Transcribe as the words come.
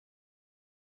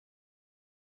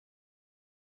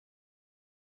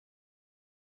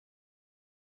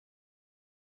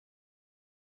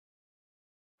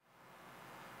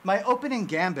My opening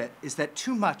gambit is that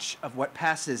too much of what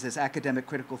passes as academic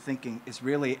critical thinking is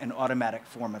really an automatic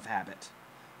form of habit.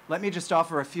 Let me just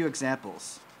offer a few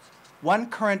examples. One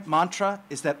current mantra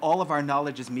is that all of our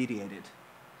knowledge is mediated.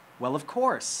 Well, of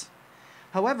course.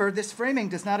 However, this framing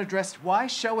does not address why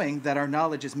showing that our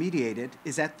knowledge is mediated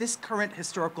is at this current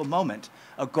historical moment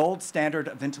a gold standard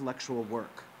of intellectual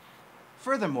work.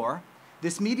 Furthermore,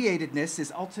 this mediatedness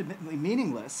is ultimately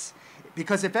meaningless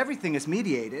because if everything is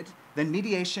mediated, then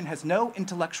mediation has no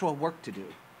intellectual work to do.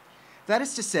 That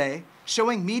is to say,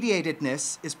 showing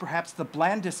mediatedness is perhaps the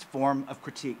blandest form of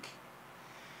critique.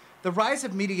 The rise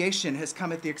of mediation has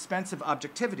come at the expense of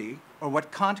objectivity, or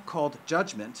what Kant called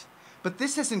judgment, but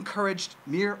this has encouraged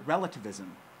mere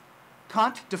relativism.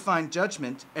 Kant defined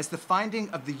judgment as the finding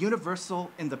of the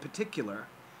universal in the particular,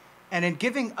 and in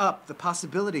giving up the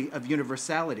possibility of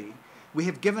universality, we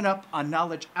have given up on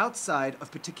knowledge outside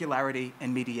of particularity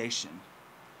and mediation.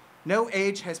 No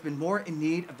age has been more in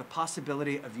need of the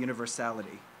possibility of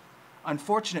universality.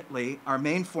 Unfortunately, our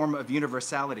main form of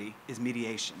universality is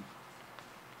mediation.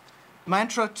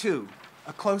 Mantra 2,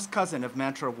 a close cousin of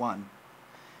Mantra 1.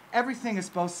 Everything is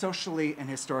both socially and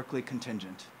historically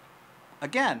contingent.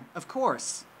 Again, of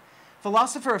course.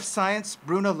 Philosopher of science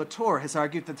Bruno Latour has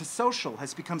argued that the social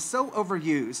has become so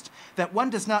overused that one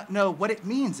does not know what it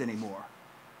means anymore.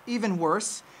 Even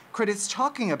worse, critics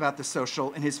talking about the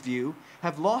social, in his view,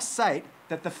 have lost sight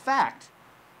of the fact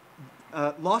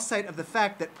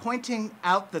that pointing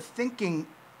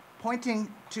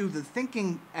to the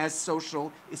thinking as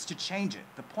social is to change it.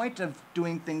 The point of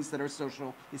doing things that are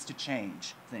social is to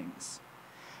change things.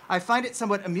 I find it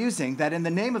somewhat amusing that in the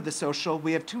name of the social,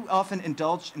 we have too often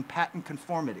indulged in patent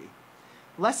conformity.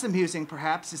 Less amusing,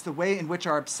 perhaps, is the way in which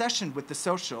our obsession with the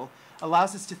social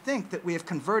allows us to think that we have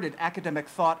converted academic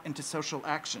thought into social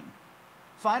action.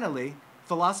 Finally,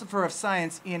 philosopher of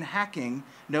science Ian Hacking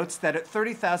notes that at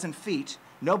 30,000 feet,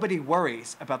 nobody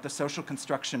worries about the social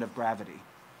construction of gravity.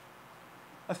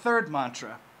 A third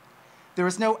mantra: there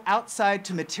is no outside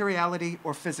to materiality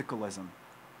or physicalism.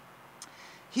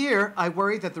 Here, I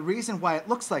worry that the reason why it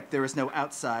looks like there is no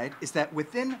outside is that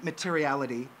within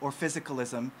materiality or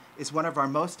physicalism is one of our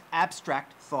most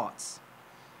abstract thoughts.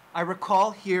 I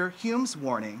recall here Hume's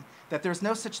warning that there is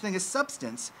no such thing as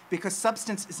substance because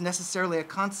substance is necessarily a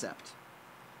concept.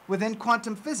 Within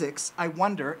quantum physics, I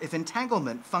wonder if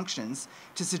entanglement functions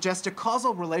to suggest a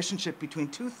causal relationship between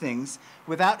two things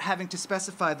without having to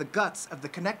specify the guts of the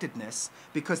connectedness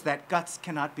because that guts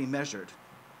cannot be measured.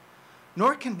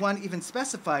 Nor can one even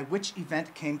specify which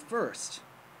event came first.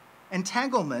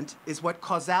 Entanglement is what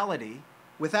causality,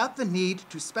 without the need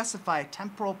to specify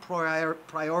temporal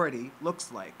priority, looks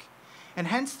like, and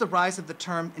hence the rise of the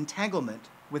term entanglement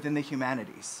within the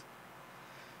humanities.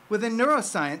 Within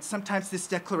neuroscience, sometimes this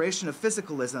declaration of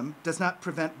physicalism does not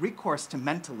prevent recourse to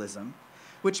mentalism,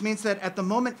 which means that at the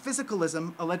moment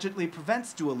physicalism allegedly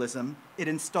prevents dualism, it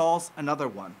installs another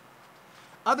one.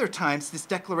 Other times, this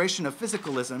declaration of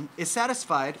physicalism is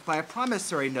satisfied by a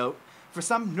promissory note for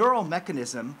some neural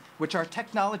mechanism which our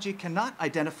technology cannot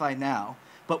identify now,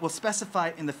 but will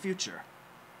specify in the future.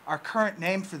 Our current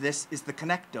name for this is the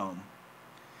connectome.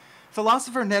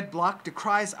 Philosopher Ned Block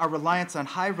decries our reliance on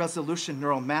high-resolution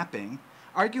neural mapping,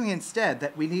 arguing instead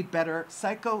that we need better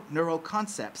psycho-neural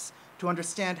concepts to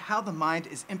understand how the mind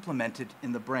is implemented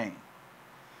in the brain.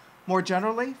 More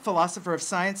generally, philosopher of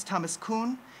science Thomas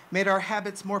Kuhn made our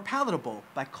habits more palatable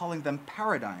by calling them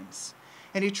paradigms,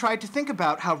 and he tried to think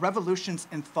about how revolutions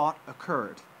in thought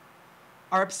occurred.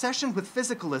 Our obsession with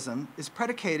physicalism is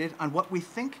predicated on what we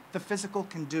think the physical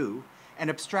can do and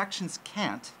abstractions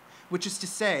can't, which is to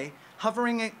say,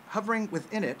 hovering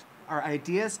within it are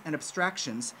ideas and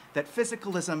abstractions that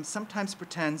physicalism sometimes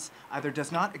pretends either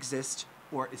does not exist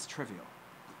or is trivial.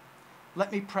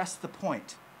 Let me press the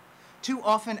point. Too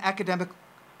often, academic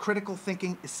critical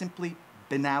thinking is simply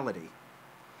banality.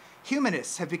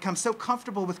 Humanists have become so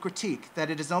comfortable with critique that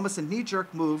it is almost a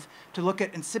knee-jerk move to look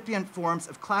at incipient forms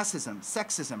of classism,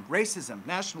 sexism, racism,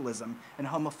 nationalism, and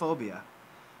homophobia.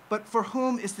 But for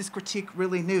whom is this critique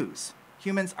really news?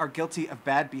 Humans are guilty of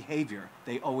bad behavior.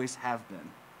 They always have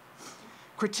been.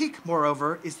 Critique,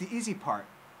 moreover, is the easy part.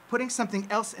 Putting something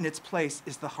else in its place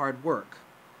is the hard work.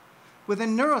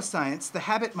 Within neuroscience, the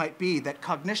habit might be that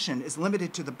cognition is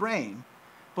limited to the brain,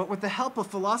 but with the help of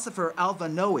philosopher Alva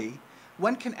Noe,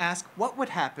 one can ask what would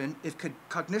happen if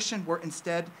cognition were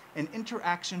instead an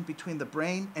interaction between the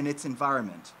brain and its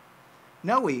environment.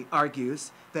 Noe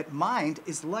argues that mind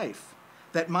is life,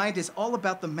 that mind is all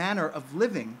about the manner of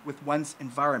living with one's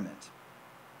environment.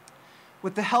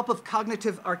 With the help of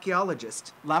cognitive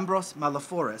archaeologist Lambros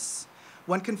Malaforis,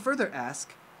 one can further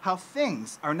ask, how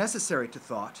things are necessary to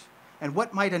thought, and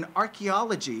what might an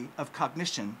archaeology of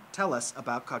cognition tell us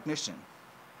about cognition.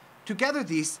 Together,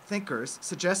 these thinkers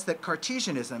suggest that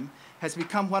Cartesianism has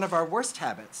become one of our worst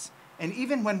habits, and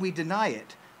even when we deny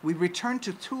it, we return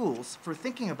to tools for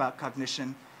thinking about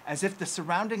cognition as if the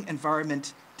surrounding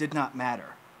environment did not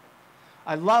matter.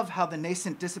 I love how the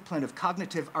nascent discipline of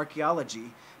cognitive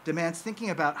archaeology demands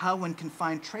thinking about how one can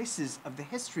find traces of the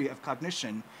history of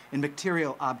cognition in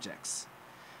material objects.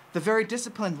 The very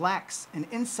discipline lacks an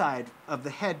inside of the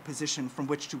head position from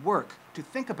which to work to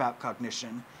think about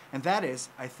cognition, and that is,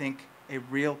 I think, a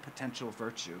real potential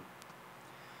virtue.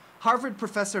 Harvard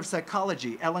professor of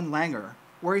psychology, Ellen Langer,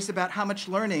 worries about how much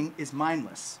learning is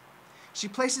mindless. She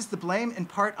places the blame in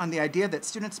part on the idea that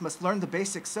students must learn the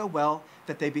basics so well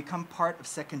that they become part of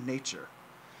second nature.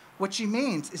 What she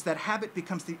means is that habit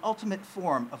becomes the ultimate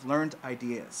form of learned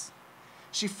ideas.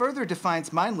 She further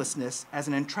defines mindlessness as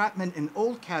an entrapment in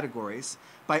old categories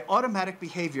by automatic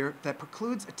behavior that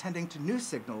precludes attending to new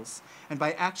signals and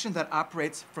by action that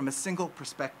operates from a single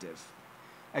perspective.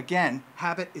 Again,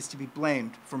 habit is to be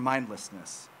blamed for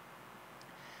mindlessness.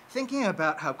 Thinking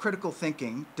about how critical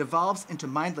thinking devolves into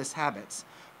mindless habits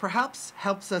perhaps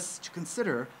helps us to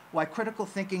consider why critical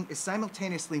thinking is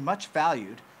simultaneously much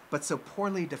valued but so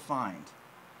poorly defined.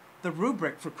 The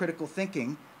rubric for critical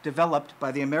thinking, developed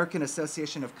by the American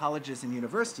Association of Colleges and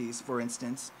Universities, for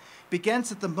instance,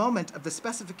 begins at the moment of the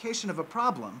specification of a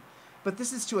problem, but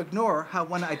this is to ignore how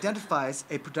one identifies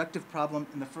a productive problem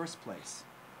in the first place.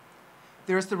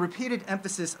 There is the repeated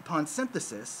emphasis upon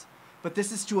synthesis, but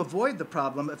this is to avoid the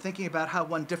problem of thinking about how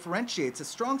one differentiates a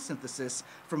strong synthesis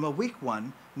from a weak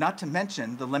one, not to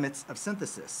mention the limits of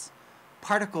synthesis.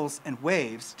 Particles and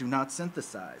waves do not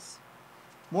synthesize.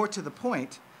 More to the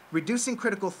point, reducing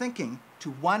critical thinking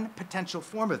to one potential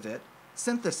form of it,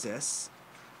 synthesis,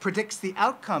 predicts the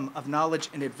outcome of knowledge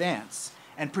in advance,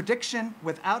 and prediction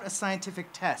without a scientific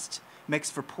test makes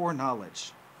for poor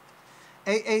knowledge.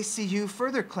 AACU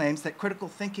further claims that critical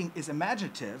thinking is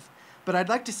imaginative, but I'd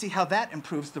like to see how that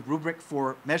improves the rubric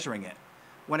for measuring it.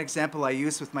 One example I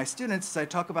use with my students is I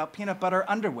talk about peanut butter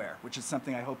underwear, which is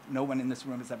something I hope no one in this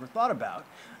room has ever thought about.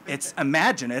 It's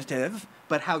imaginative,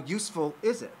 but how useful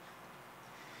is it?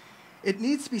 It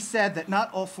needs to be said that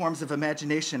not all forms of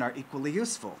imagination are equally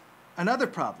useful. Another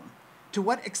problem, to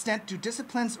what extent do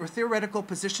disciplines or theoretical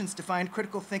positions define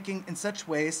critical thinking in such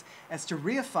ways as to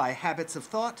reify habits of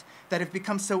thought that have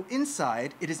become so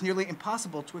inside it is nearly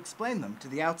impossible to explain them to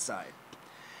the outside?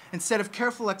 Instead of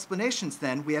careful explanations,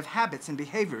 then, we have habits and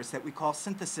behaviors that we call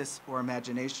synthesis or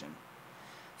imagination.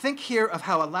 Think here of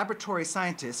how a laboratory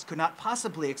scientist could not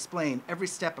possibly explain every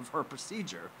step of her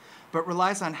procedure, but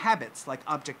relies on habits like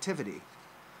objectivity.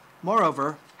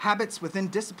 Moreover, habits within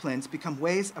disciplines become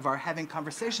ways of our having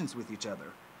conversations with each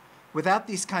other. Without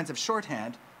these kinds of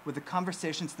shorthand, would the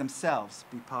conversations themselves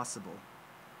be possible?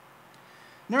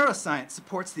 Neuroscience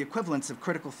supports the equivalence of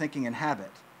critical thinking and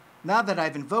habit. Now that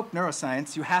I've invoked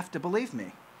neuroscience, you have to believe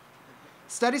me.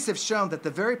 Studies have shown that the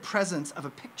very presence of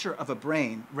a picture of a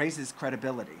brain raises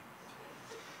credibility.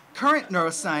 Current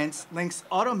neuroscience links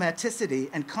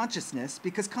automaticity and consciousness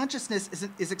because consciousness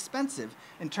is expensive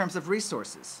in terms of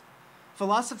resources.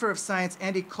 Philosopher of science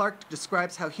Andy Clark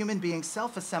describes how human beings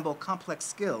self-assemble complex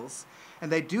skills,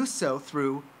 and they do so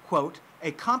through, quote,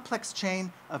 a complex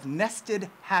chain of nested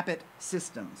habit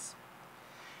systems.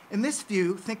 In this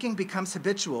view, thinking becomes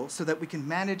habitual so that we can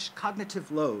manage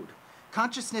cognitive load.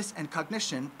 Consciousness and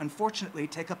cognition, unfortunately,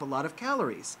 take up a lot of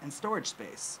calories and storage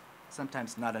space,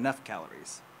 sometimes not enough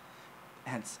calories.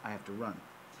 Hence, I have to run.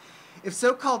 If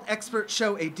so-called experts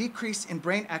show a decrease in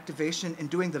brain activation in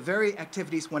doing the very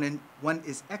activities one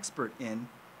is expert in,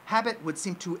 habit would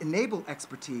seem to enable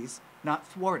expertise, not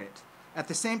thwart it. At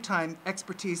the same time,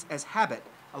 expertise as habit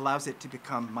allows it to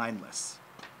become mindless.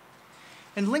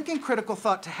 In linking critical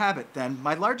thought to habit, then,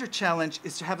 my larger challenge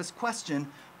is to have us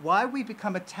question why we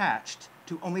become attached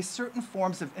to only certain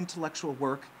forms of intellectual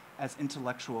work as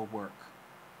intellectual work.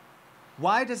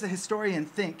 Why does a historian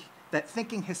think that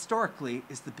thinking historically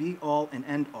is the be-all and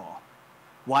end-all?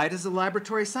 Why does a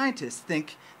laboratory scientist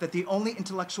think that the only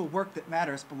intellectual work that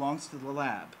matters belongs to the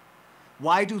lab?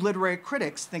 Why do literary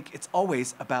critics think it's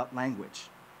always about language?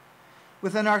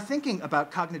 Within our thinking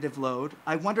about cognitive load,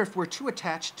 I wonder if we're too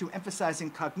attached to emphasizing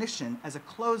cognition as a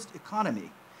closed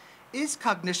economy. Is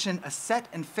cognition a set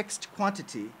and fixed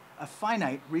quantity, a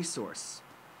finite resource?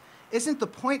 Isn't the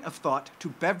point of thought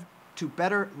to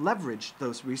better leverage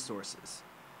those resources?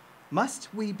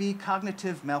 Must we be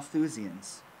cognitive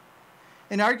Malthusians?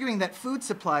 In arguing that food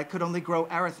supply could only grow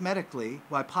arithmetically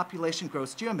while population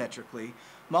grows geometrically,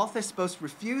 Malthus both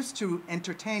refused to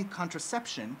entertain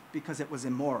contraception because it was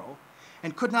immoral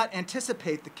and could not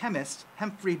anticipate the chemist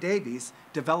Humphrey Davy's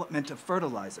development of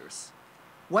fertilizers.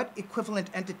 What equivalent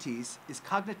entities is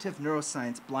cognitive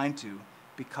neuroscience blind to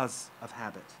because of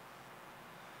habit?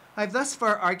 I've thus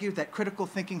far argued that critical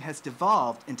thinking has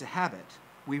devolved into habit.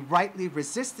 We rightly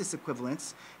resist this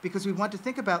equivalence because we want to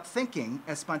think about thinking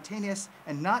as spontaneous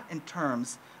and not in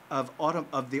terms of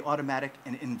the automatic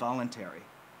and involuntary.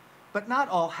 But not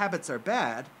all habits are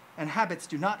bad, and habits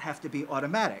do not have to be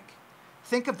automatic.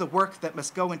 Think of the work that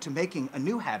must go into making a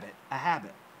new habit a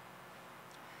habit.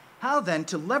 How then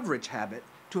to leverage habit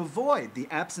to avoid the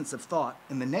absence of thought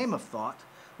in the name of thought,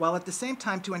 while at the same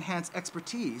time to enhance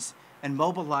expertise and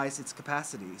mobilize its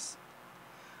capacities?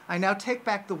 I now take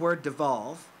back the word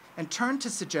devolve and turn to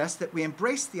suggest that we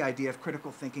embrace the idea of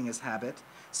critical thinking as habit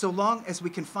so long as we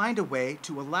can find a way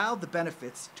to allow the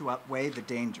benefits to outweigh the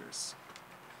dangers.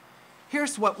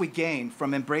 Here's what we gain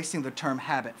from embracing the term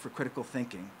habit for critical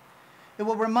thinking. It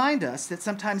will remind us that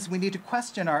sometimes we need to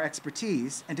question our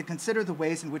expertise and to consider the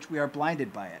ways in which we are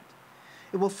blinded by it.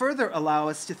 It will further allow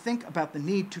us to think about the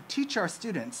need to teach our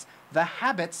students the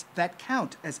habits that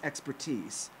count as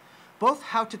expertise, both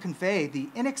how to convey the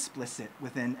inexplicit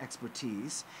within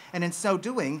expertise, and in so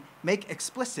doing, make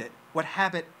explicit what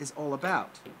habit is all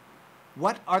about.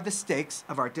 What are the stakes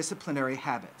of our disciplinary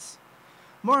habits?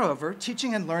 Moreover,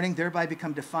 teaching and learning thereby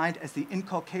become defined as the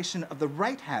inculcation of the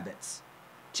right habits.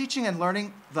 Teaching and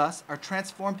learning, thus, are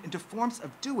transformed into forms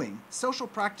of doing, social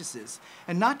practices,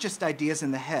 and not just ideas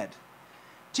in the head.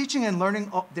 Teaching and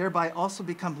learning thereby also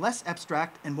become less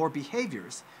abstract and more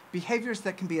behaviors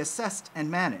that can be assessed and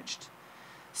managed.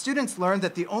 Students learn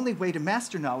that the only way to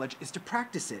master knowledge is to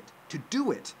practice it, to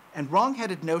do it, and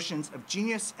wrong-headed notions of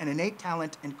genius and innate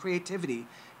talent and creativity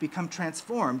become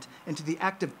transformed into the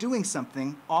act of doing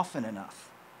something often enough.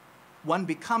 One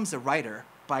becomes a writer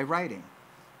by writing.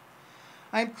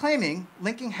 I am claiming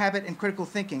linking habit and critical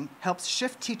thinking helps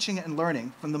shift teaching and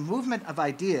learning from the movement of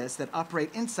ideas that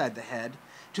operate inside the head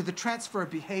to the transfer of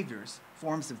behaviors,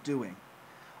 forms of doing.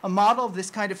 A model of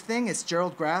this kind of thing is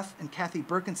Gerald Graff and Kathy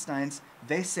Birkenstein's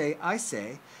They Say, I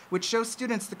Say, which shows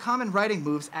students the common writing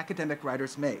moves academic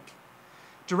writers make.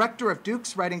 Director of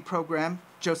Duke's writing program,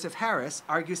 Joseph Harris,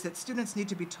 argues that students need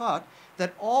to be taught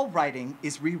that all writing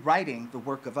is rewriting the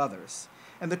work of others,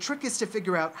 and the trick is to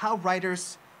figure out how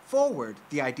writers forward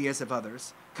the ideas of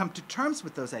others, come to terms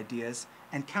with those ideas,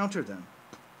 and counter them.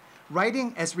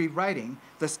 Writing as rewriting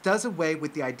thus does away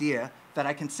with the idea that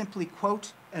I can simply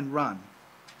quote and run.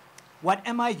 What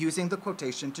am I using the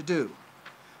quotation to do?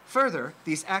 Further,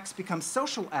 these acts become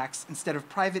social acts instead of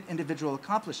private individual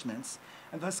accomplishments,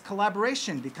 and thus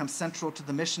collaboration becomes central to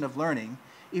the mission of learning,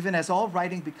 even as all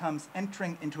writing becomes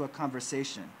entering into a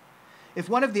conversation. If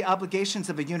one of the obligations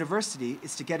of a university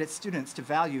is to get its students to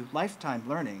value lifetime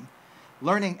learning,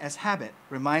 learning as habit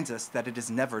reminds us that it is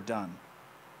never done.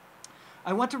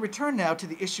 I want to return now to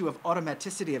the issue of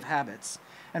automaticity of habits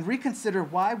and reconsider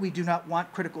why we do not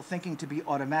want critical thinking to be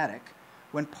automatic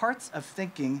when parts of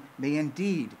thinking may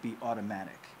indeed be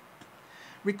automatic.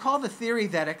 Recall the theory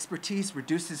that expertise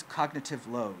reduces cognitive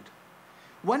load.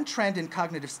 One trend in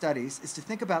cognitive studies is to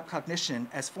think about cognition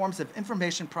as forms of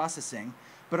information processing,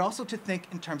 but also to think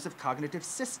in terms of cognitive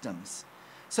systems.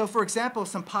 So, for example,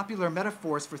 some popular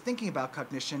metaphors for thinking about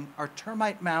cognition are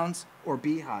termite mounds or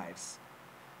beehives.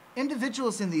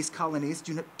 Individuals in these colonies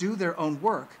do their own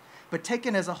work, but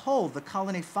taken as a whole, the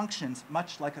colony functions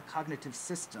much like a cognitive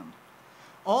system.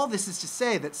 All this is to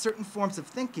say that certain forms of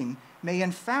thinking may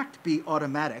in fact be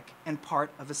automatic and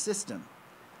part of a system.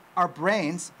 Our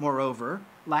brains, moreover,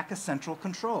 lack a central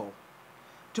control.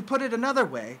 To put it another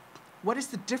way, what is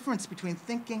the difference between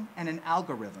thinking and an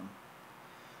algorithm?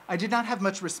 I did not have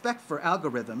much respect for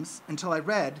algorithms until I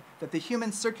read that the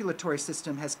human circulatory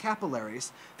system has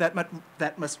capillaries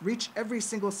that must reach every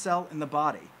single cell in the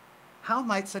body. How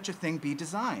might such a thing be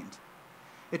designed?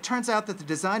 It turns out that the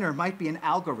designer might be an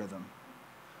algorithm.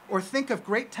 Or think of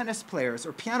great tennis players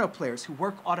or piano players who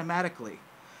work automatically.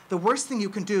 The worst thing you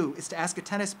can do is to ask a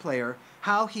tennis player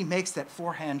how he makes that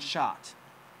forehand shot.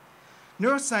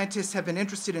 Neuroscientists have been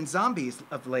interested in zombies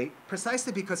of late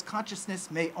precisely because consciousness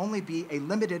may only be a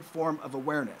limited form of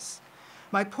awareness.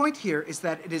 My point here is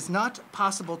that it is not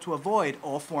possible to avoid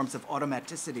all forms of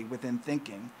automaticity within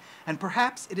thinking, and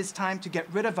perhaps it is time to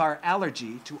get rid of our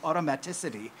allergy to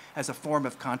automaticity as a form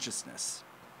of consciousness.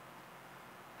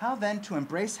 How then to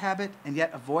embrace habit and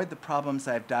yet avoid the problems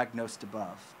I have diagnosed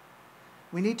above?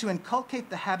 We need to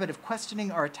inculcate the habit of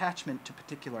questioning our attachment to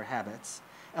particular habits,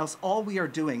 else all we are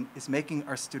doing is making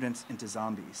our students into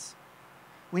zombies.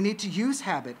 We need to use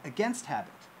habit against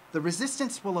habit. The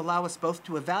resistance will allow us both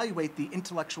to evaluate the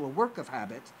intellectual work of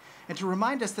habit and to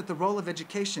remind us that the role of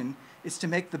education is to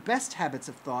make the best habits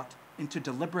of thought into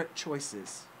deliberate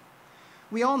choices.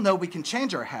 We all know we can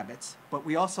change our habits, but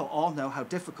we also all know how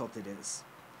difficult it is.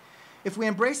 If we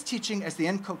embrace teaching as the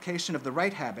inculcation of the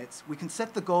right habits, we can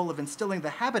set the goal of instilling the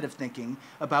habit of thinking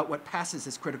about what passes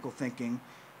as critical thinking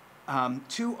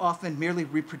too often merely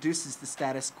reproduces the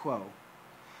status quo.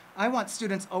 I want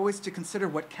students always to consider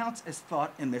what counts as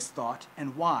thought in this thought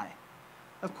and why.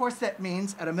 Of course, that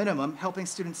means, at a minimum, helping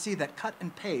students see that cut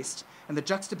and paste and the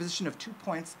juxtaposition of 2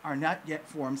 points are not yet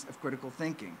forms of critical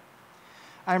thinking.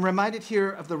 I am reminded here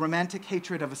of the romantic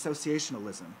hatred of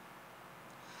associationalism.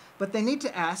 But they need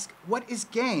to ask, what is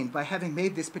gained by having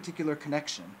made this particular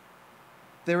connection?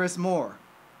 There is more.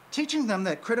 Teaching them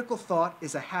that critical thought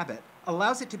is a habit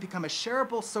allows it to become a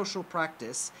shareable social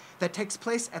practice that takes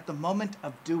place at the moment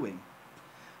of doing.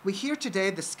 We hear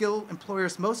today the skill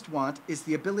employers most want is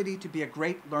the ability to be a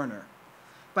great learner.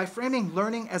 By framing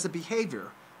learning as a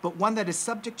behavior, but one that is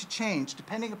subject to change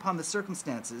depending upon the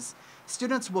circumstances,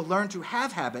 students will learn to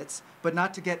have habits, but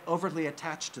not to get overly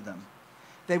attached to them.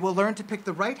 They will learn to pick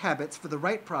the right habits for the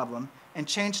right problem and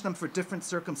change them for different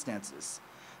circumstances.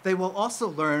 They will also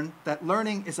learn that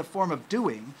learning is a form of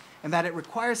doing and that it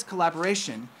requires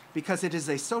collaboration because it is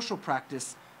a social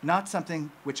practice, not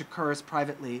something which occurs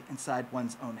privately inside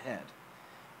one's own head.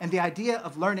 And the idea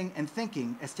of learning and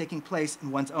thinking as taking place in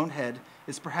one's own head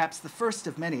is perhaps the first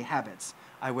of many habits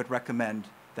I would recommend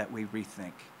that we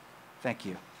rethink. Thank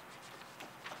you.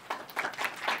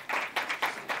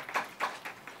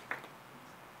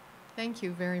 Thank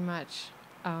you very much.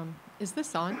 Is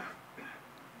this on?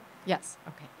 Yes,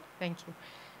 okay, thank you.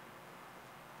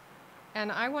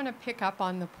 And I want to pick up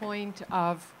on the point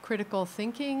of critical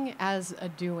thinking as a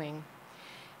doing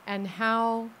and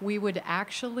how we would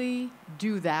actually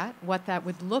do that, what that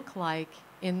would look like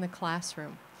in the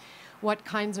classroom. What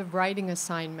kinds of writing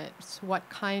assignments, what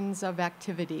kinds of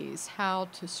activities, how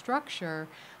to structure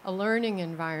a learning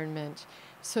environment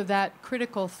so that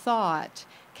critical thought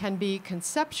can be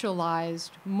conceptualized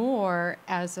more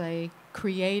as a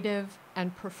creative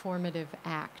and performative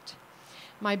act.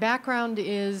 My background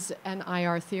is an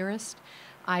IR theorist.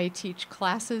 I teach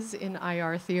classes in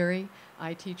IR theory.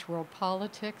 I teach world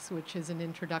politics, which is an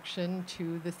introduction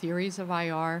to the theories of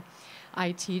IR.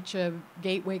 I teach a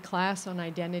gateway class on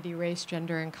identity, race,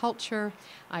 gender, and culture.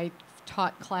 I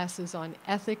taught classes on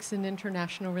ethics and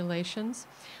international relations.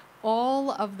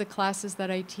 All of the classes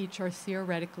that I teach are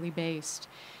theoretically based.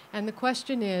 And the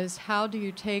question is, how do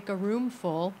you take a room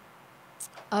full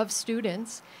of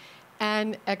students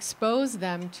and expose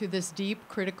them to this deep,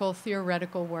 critical,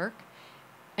 theoretical work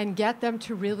and get them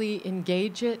to really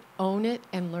engage it, own it,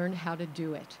 and learn how to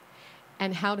do it,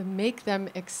 and how to make them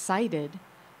excited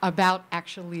about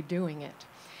actually doing it.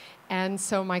 And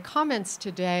so my comments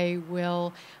today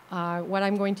will, what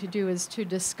I'm going to do is to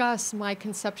discuss my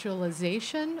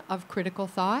conceptualization of critical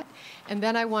thought, and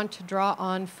then I want to draw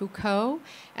on Foucault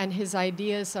and his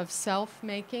ideas of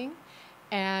self-making,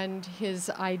 and his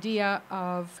idea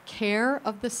of care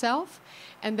of the self,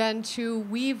 and then to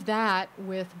weave that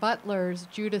with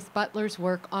Judith Butler's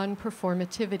work on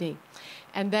performativity.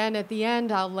 And then at the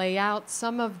end, I'll lay out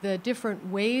some of the different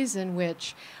ways in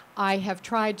which I have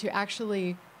tried to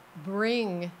actually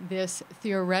bring this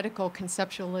theoretical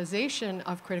conceptualization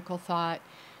of critical thought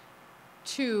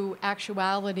to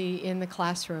actuality in the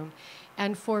classroom.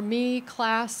 And for me,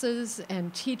 classes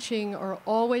and teaching are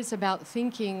always about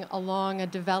thinking along a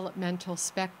developmental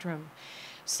spectrum,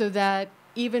 so that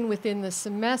even within the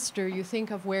semester, you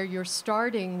think of where you're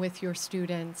starting with your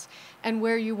students and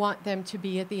where you want them to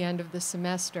be at the end of the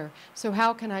semester. So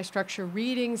how can I structure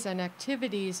readings and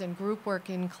activities and group work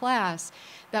in class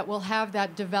that will have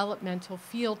that developmental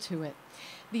feel to it?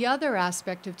 The other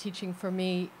aspect of teaching for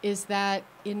me is that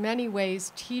in many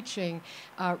ways teaching,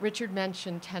 Richard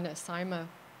mentioned tennis.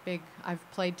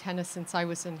 I've played tennis since I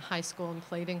was in high school and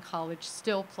played in college,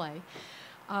 still play.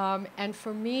 And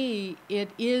for me, it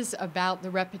is about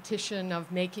the repetition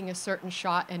of making a certain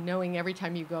shot and knowing every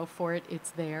time you go for it,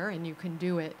 it's there and you can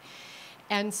do it.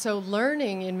 And so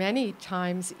learning in many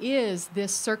times is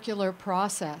this circular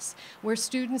process where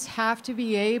students have to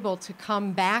be able to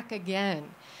come back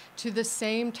again to the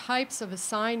same types of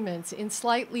assignments in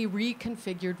slightly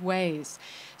reconfigured ways,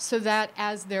 so that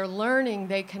as they're learning,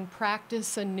 they can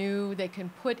practice anew, they can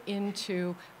put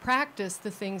into practice the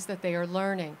things that they are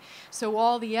learning. So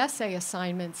all the essay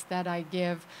assignments that I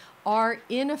give are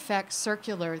in effect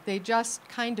circular. They just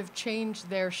kind of change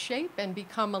their shape and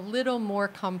become a little more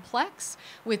complex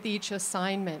with each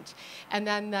assignment. And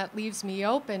then that leaves me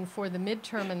open for the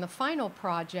midterm and the final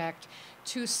project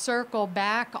to circle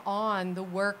back on the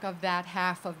work of that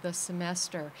half of the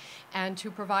semester and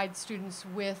to provide students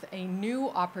with a new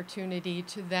opportunity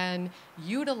to then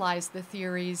utilize the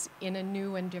theories in a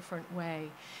new and different way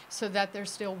so that they're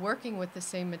still working with the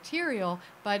same material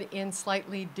but in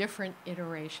slightly different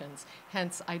iterations.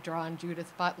 Hence, I draw on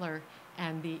Judith Butler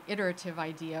and the iterative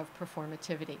idea of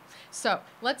performativity. So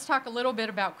let's talk a little bit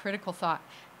about critical thought.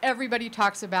 Everybody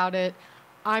talks about it.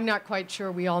 I'm not quite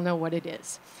sure we all know what it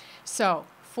is. So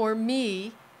for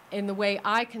me, in the way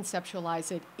I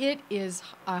conceptualize it, it is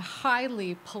a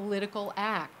highly political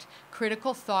act.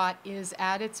 Critical thought is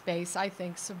at its base, I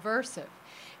think, subversive.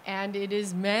 And it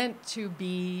is meant to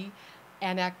be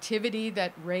an activity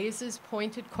that raises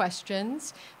pointed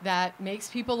questions, that makes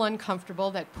people uncomfortable,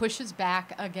 that pushes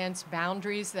back against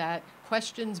boundaries, that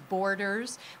questions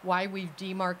borders, why we've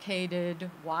demarcated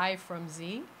Y from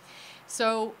Z.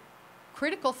 So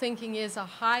critical thinking is a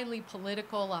highly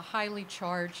political, a highly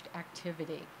charged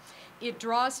activity. It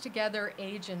draws together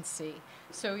agency.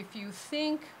 So if you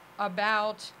think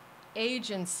about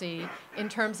agency in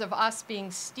terms of us being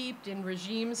steeped in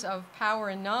regimes of power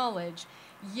and knowledge,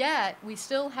 yet we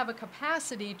still have a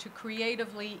capacity to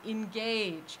creatively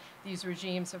engage these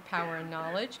regimes of power and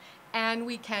knowledge, and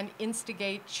we can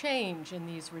instigate change in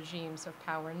these regimes of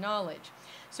power and knowledge.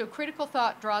 So critical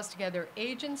thought draws together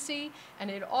agency, and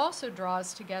it also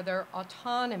draws together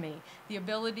autonomy, the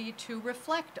ability to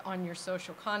reflect on your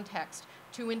social context,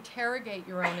 to interrogate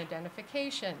your own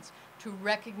identifications, to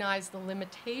recognize the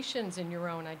limitations in your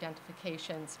own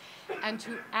identifications, and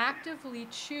to actively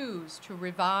choose to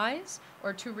revise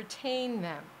or to retain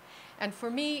them. And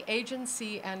for me,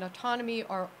 agency and autonomy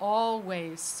are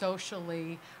always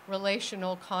socially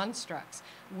relational constructs.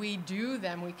 We do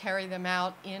them, we carry them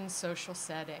out in social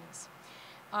settings.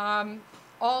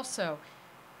 Also,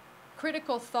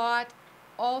 critical thought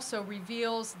also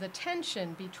reveals the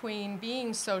tension between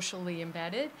being socially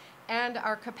embedded and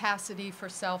our capacity for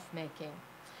self-making.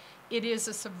 It is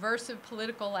a subversive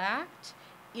political act.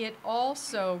 It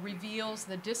also reveals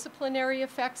the disciplinary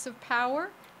effects of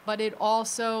power, but it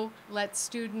also lets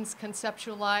students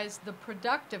conceptualize the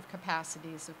productive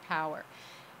capacities of power.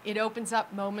 It opens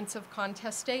up moments of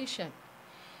contestation.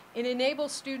 It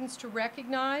enables students to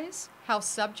recognize how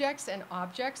subjects and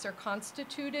objects are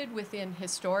constituted within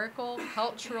historical,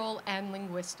 cultural, and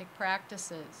linguistic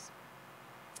practices.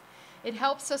 It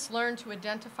helps us learn to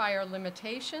identify our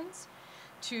limitations,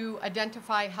 to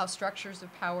identify how structures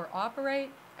of power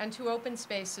operate, and to open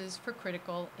spaces for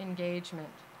critical engagement.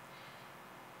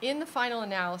 In the final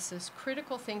analysis,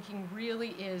 critical thinking really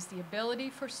is the ability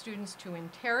for students to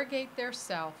interrogate their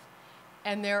self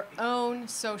and their own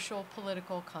social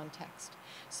political context.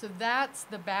 So that's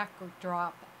the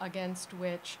backdrop against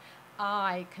which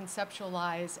I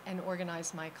conceptualize and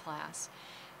organize my class,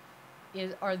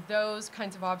 are those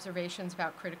kinds of observations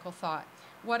about critical thought.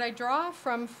 What I draw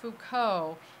from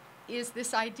Foucault is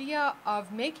this idea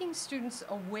of making students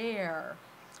aware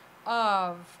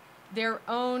of their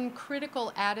own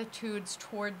critical attitudes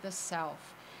toward the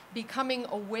self, becoming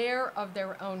aware of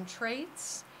their own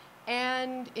traits,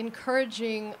 and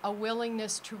encouraging a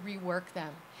willingness to rework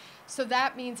them. So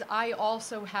that means I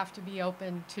also have to be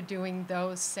open to doing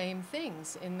those same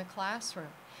things in the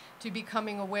classroom, to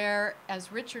becoming aware,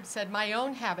 as Richard said, my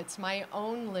own habits, my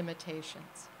own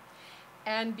limitations,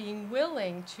 and being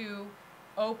willing to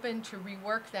open to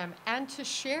rework them and to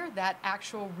share that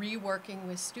actual reworking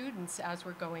with students as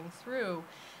we're going through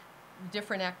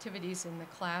different activities in the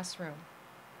classroom.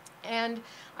 And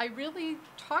I really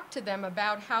talk to them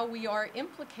about how we are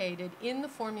implicated in the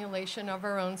formulation of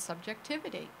our own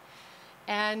subjectivity,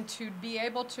 and to be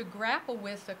able to grapple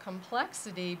with the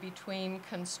complexity between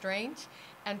constraint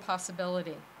and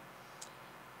possibility.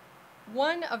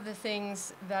 One of the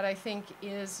things that I think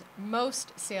is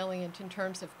most salient in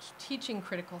terms of teaching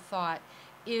critical thought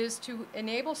is to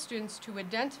enable students to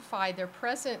identify the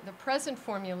present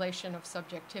formulation of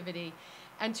subjectivity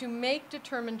and to make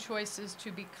determined choices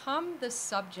to become the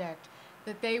subject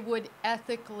that they would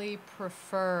ethically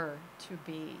prefer to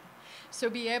be. So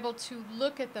be able to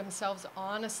look at themselves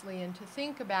honestly and to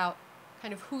think about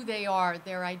kind of who they are,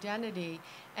 their identity,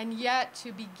 and yet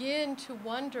to begin to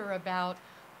wonder about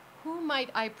who might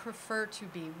I prefer to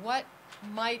be? What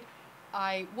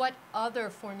other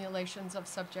formulations of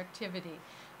subjectivity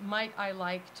might I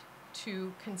like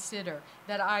to consider,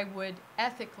 that I would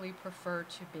ethically prefer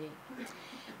to be.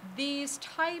 These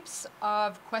types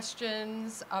of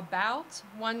questions about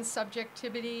one's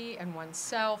subjectivity and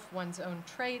oneself, one's own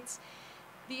traits,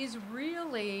 these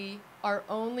really are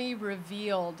only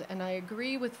revealed, and I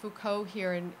agree with Foucault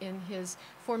here in his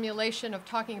formulation of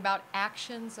talking about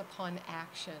actions upon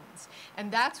actions. And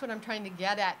that's what I'm trying to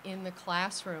get at in the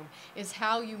classroom, is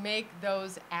how you make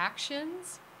those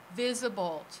actions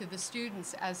visible to the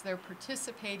students as they're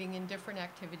participating in different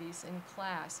activities in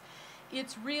class.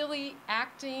 It's really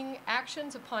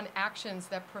actions upon actions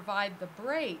that provide the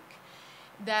break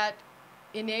that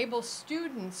enable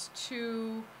students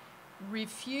to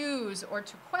refuse or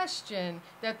to question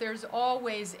that there's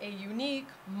always a unique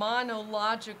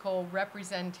monological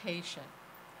representation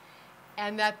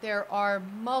and that there are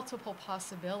multiple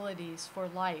possibilities for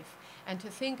life, and to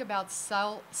think about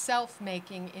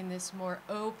self-making in this more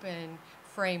open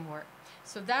framework.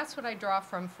 So that's what I draw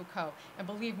from Foucault. And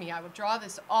believe me, I will draw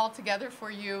this all together for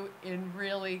you in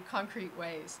really concrete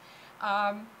ways.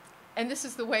 And this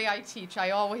is the way I teach.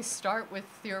 I always start with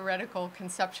theoretical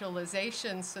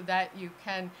conceptualization so that you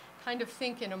can kind of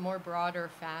think in a more broader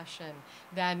fashion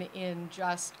than in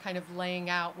just kind of laying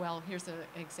out, well, here's an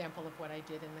example of what I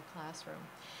did in the classroom.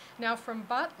 Now, from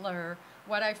Butler,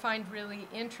 what I find really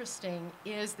interesting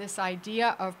is this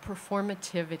idea of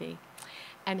performativity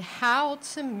and how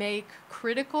to make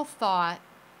critical thought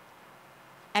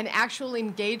and actual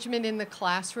engagement in the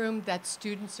classroom that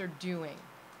students are doing.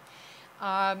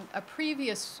 A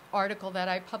previous article that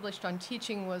I published on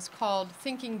teaching was called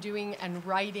Thinking, Doing, and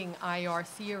Writing IR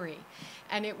Theory.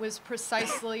 And it was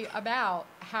precisely about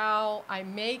how I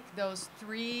make those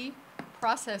three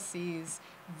processes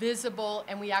visible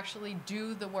and we actually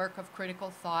do the work of critical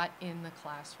thought in the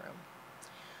classroom.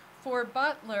 For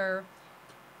Butler,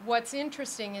 what's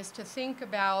interesting is to think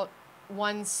about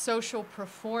one's social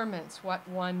performance, what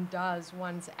one does,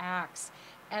 one's acts,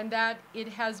 and that it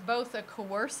has both a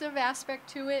coercive aspect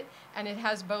to it and it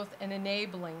has both an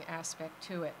enabling aspect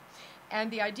to it.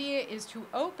 And the idea is to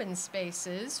open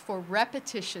spaces for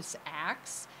repetitious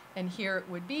acts, and here it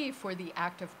would be for the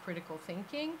act of critical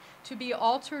thinking, to be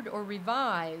altered or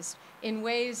revised in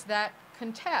ways that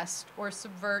contest or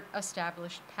subvert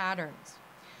established patterns.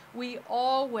 We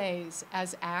always,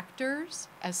 as actors,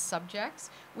 as subjects,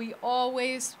 we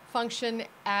always function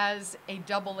as a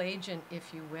double agent,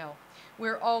 if you will.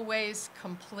 We're always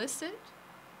complicit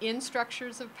in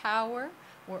structures of power.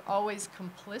 We're always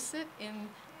complicit in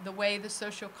the way the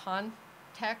social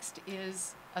context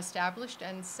is established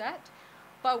and set.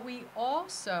 But we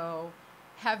also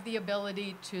have the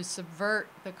ability to subvert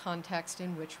the context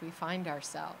in which we find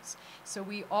ourselves. So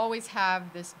we always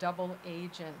have this double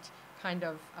agent kind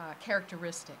of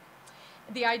characteristic.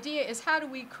 The idea is, how do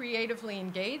we creatively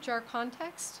engage our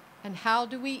context and how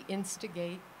do we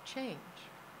instigate change?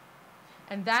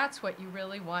 And that's what you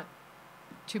really want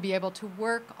to be able to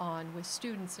work on with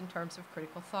students in terms of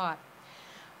critical thought.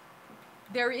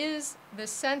 There is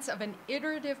this sense of an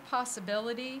iterative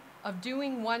possibility of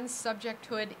doing one's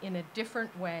subjecthood in a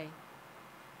different way,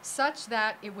 such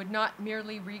that it would not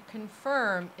merely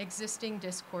reconfirm existing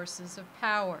discourses of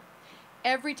power.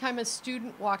 Every time a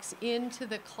student walks into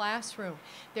the classroom,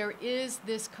 there is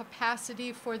this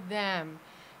capacity for them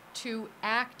to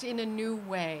act in a new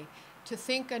way, to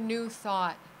think a new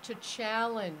thought, to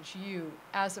challenge you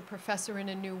as a professor in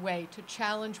a new way, to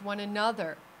challenge one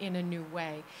another in a new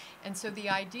way. And so the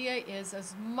idea is,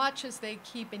 as much as they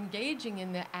keep engaging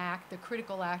in the act, the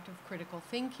critical act of critical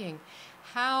thinking,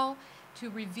 how to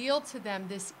reveal to them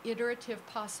this iterative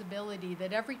possibility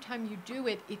that every time you do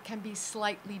it, it can be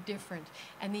slightly different,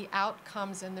 and the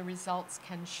outcomes and the results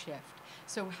can shift.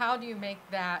 So how do you make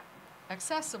that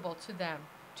accessible to them,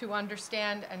 to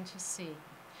understand and to see?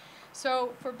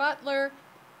 So for Butler,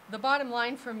 the bottom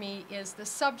line for me is the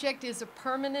subject is a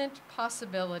permanent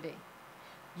possibility.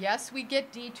 Yes, we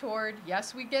get detoured,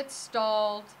 yes, we get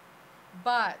stalled,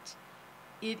 but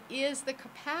it is the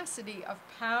capacity of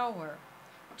power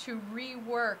to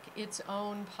rework its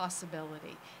own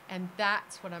possibility. And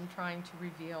that's what I'm trying to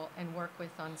reveal and work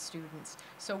with on students.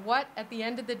 So what, at the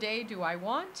end of the day, do I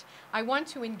want? I want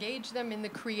to engage them in the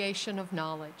creation of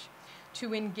knowledge,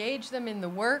 to engage them in the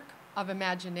work of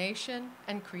imagination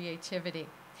and creativity.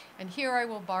 And here I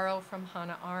will borrow from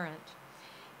Hannah Arendt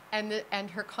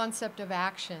and her concept of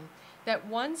action, that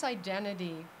one's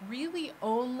identity really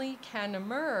only can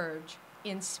emerge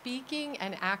in speaking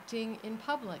and acting in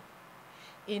public,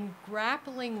 in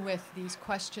grappling with these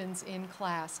questions in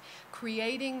class,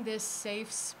 creating this safe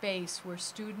space where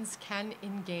students can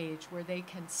engage, where they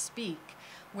can speak,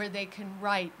 where they can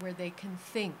write, where they can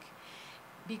think.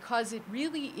 because it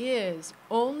really is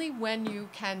only when you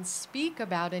can speak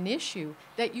about an issue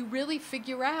that you really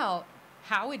figure out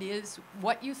how it is,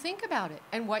 what you think about it,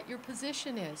 and what your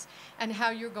position is, and how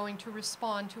you're going to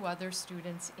respond to other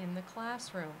students in the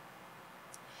classroom.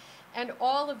 And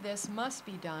all of this must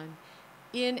be done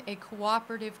in a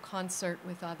cooperative concert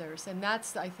with others. And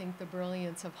that's, I think, the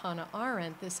brilliance of Hannah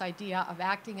Arendt, this idea of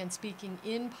acting and speaking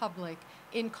in public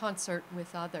in concert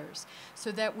with others,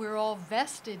 so that we're all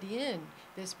vested in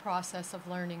this process of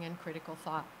learning and critical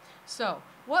thought. So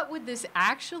what would this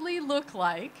actually look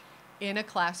like in a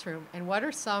classroom? And what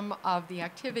are some of the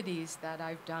activities that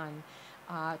I've done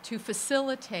to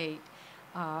facilitate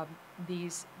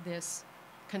this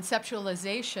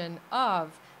conceptualization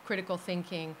of critical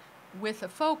thinking with a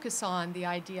focus on the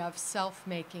idea of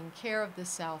self-making, care of the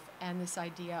self, and this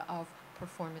idea of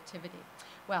performativity?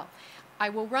 Well, I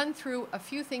will run through a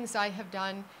few things I have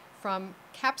done from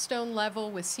capstone level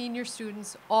with senior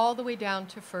students all the way down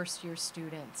to first-year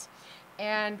students.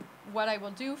 And what I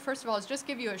will do, first of all, is just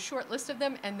give you a short list of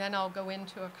them, and then I'll go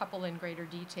into a couple in greater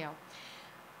detail.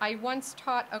 I once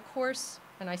taught a course,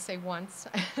 and I say once,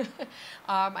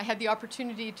 I had the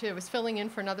opportunity to, was filling in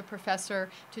for another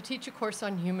professor to teach a course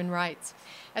on human rights.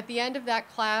 At the end of that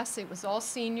class, it was all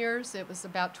seniors, it was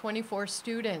about 24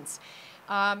 students.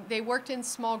 They worked in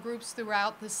small groups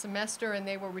throughout the semester, and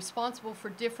they were responsible for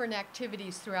different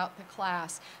activities throughout the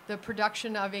class. The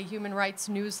production of a human rights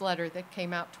newsletter that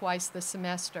came out twice the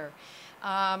semester.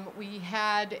 We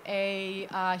had a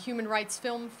human rights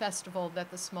film festival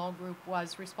that the small group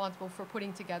was responsible for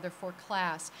putting together for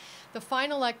class. The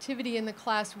final activity in the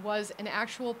class was an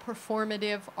actual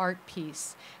performative art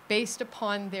piece based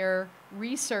upon their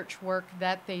research work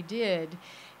that they did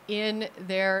in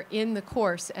the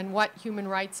course and what human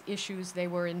rights issues they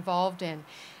were involved in.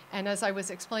 And as I was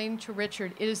explaining to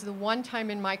Richard, it is the one time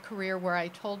in my career where I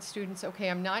told students, okay,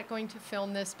 I'm not going to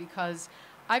film this because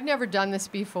I've never done this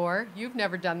before, you've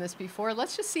never done this before,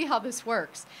 let's just see how this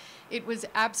works. It was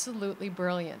absolutely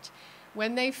brilliant.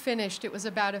 When they finished, it was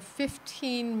about a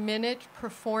 15-minute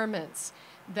performance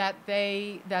that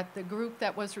the group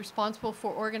that was responsible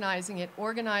for organizing it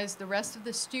organized the rest of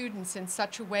the students in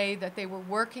such a way that they were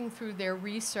working through their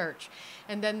research.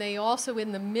 And then they also,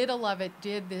 in the middle of it,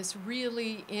 did this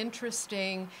really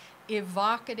interesting,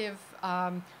 evocative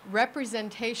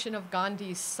representation of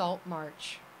Gandhi's Salt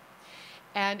March,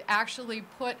 and actually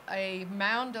put a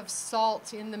mound of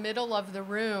salt in the middle of the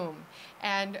room.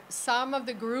 And some of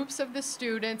the groups of the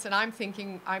students, and I'm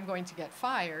thinking I'm going to get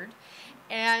fired,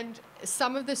 and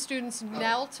some of the students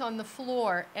knelt on the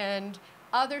floor, and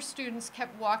other students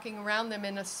kept walking around them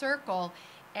in a circle,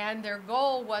 and their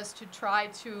goal was to try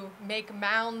to make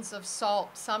mounds of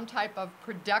salt, some type of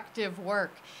productive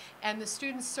work. And the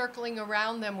students circling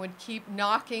around them would keep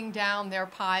knocking down their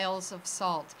piles of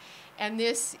salt. And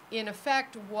this, in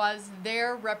effect, was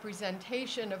their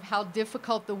representation of how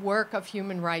difficult the work of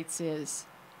human rights is.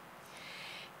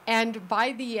 And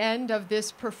by the end of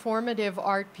this performative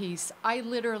art piece, I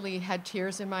literally had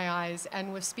tears in my eyes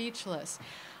and was speechless.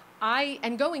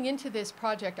 And going into this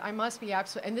project, I must be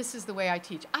absolutely, and this is the way I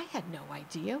teach, I had no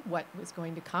idea what was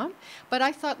going to come. But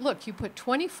I thought, look, you put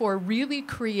 24 really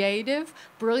creative,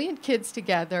 brilliant kids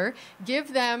together,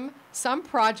 give them some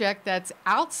project that's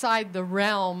outside the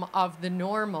realm of the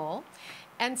normal,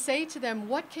 and say to them,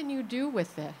 what can you do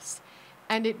with this?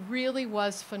 And it really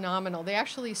was phenomenal. They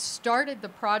actually started the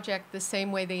project the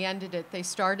same way they ended it. They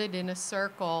started in a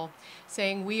circle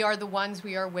saying, we are the ones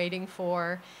we are waiting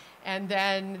for. And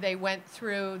then they went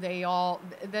through,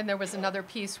 then there was another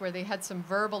piece where they had some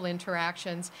verbal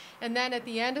interactions. And then at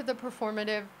the end of the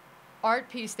performative art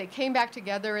piece, they came back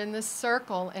together in this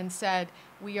circle and said,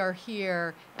 we are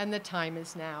here and the time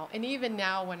is now. And even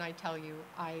now when I tell you,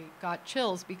 I got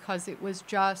chills because it was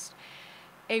just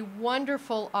a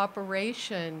wonderful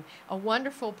operation, a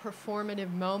wonderful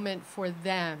performative moment for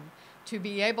them to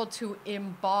be able to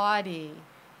embody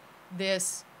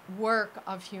this work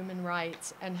of human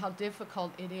rights and how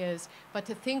difficult it is, but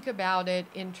to think about it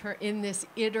in this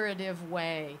iterative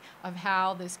way of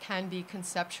how this can be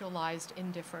conceptualized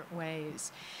in different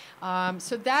ways.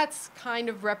 So that's kind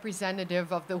of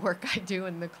representative of the work I do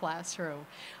in the classroom.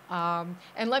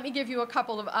 And let me give you a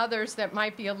couple of others that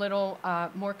might be a little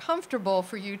more comfortable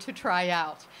for you to try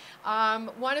out.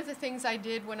 One of the things I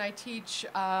did when I teach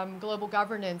global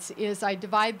governance is I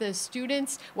divide the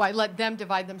students, well, I let them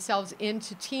divide themselves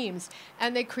into teams,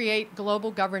 and they create global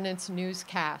governance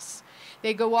newscasts.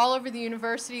 They go all over the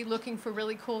university looking for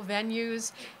really cool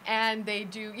venues, and they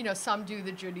do, some do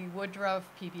the Judy Woodruff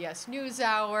PBS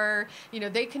NewsHour.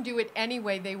 They can do it any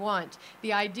way they want.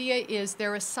 The idea is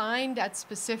they're assigned at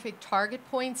specific specific target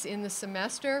points in the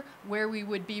semester where we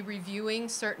would be reviewing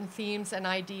certain themes and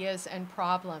ideas and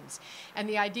problems. And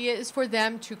the idea is for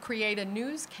them to create a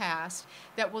newscast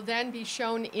that will then be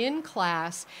shown in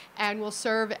class and will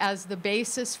serve as the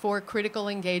basis for critical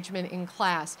engagement in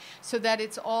class, so that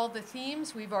it's all the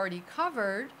themes we've already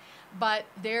covered, but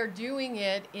they're doing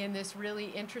it in this really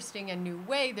interesting and new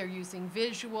way. They're using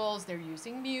visuals, they're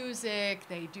using music,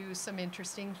 they do some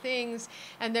interesting things,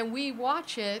 and then we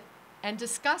watch it and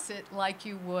discuss it like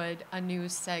you would a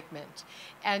news segment.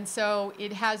 And so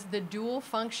it has the dual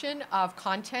function of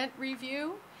content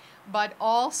review, but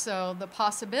also the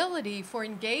possibility for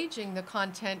engaging the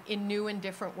content in new and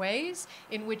different ways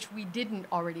in which we didn't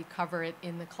already cover it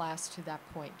in the class to that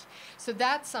point. So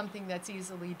that's something that's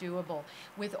easily doable.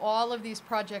 With all of these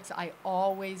projects, I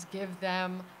always give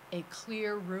them a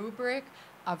clear rubric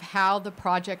of how the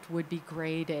project would be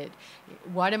graded.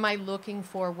 What am I looking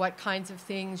for? What kinds of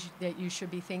things that you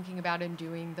should be thinking about in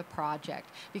doing the project?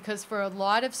 Because for a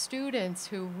lot of students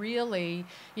who really,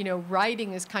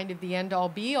 writing is kind of the end-all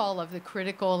be-all of the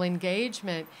critical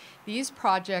engagement, these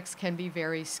projects can be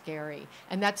very scary.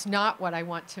 And that's not what I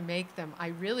want to make them. I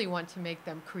really want to make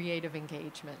them creative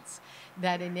engagements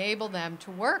that enable them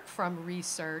to work from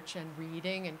research and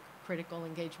reading and critical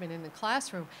engagement in the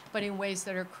classroom, but in ways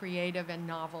that are creative and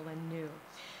novel and new.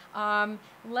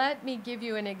 Let me give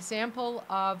you an example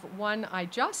of one I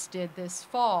just did this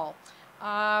fall.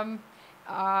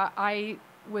 I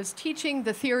was teaching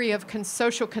the theory of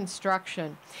social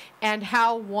construction and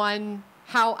how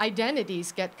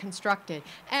identities get constructed.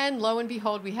 And lo and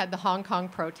behold, we had the Hong Kong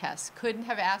protests. Couldn't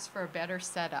have asked for a better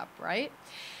setup, right?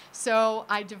 So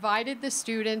I divided the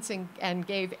students and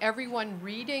gave everyone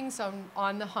readings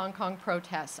on the Hong Kong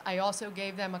protests. I also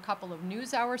gave them a couple of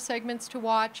NewsHour segments to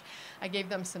watch. I gave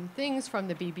them some things from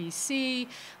the BBC.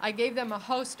 I gave them a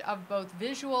host of both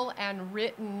visual and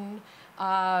written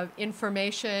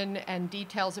information and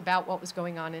details about what was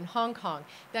going on in Hong Kong.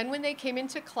 Then when they came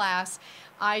into class,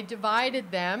 I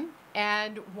divided them,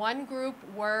 and one group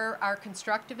were our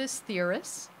constructivist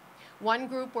theorists. One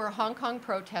group were Hong Kong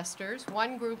protesters.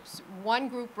 One group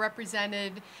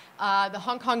represented the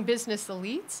Hong Kong business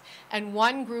elites, and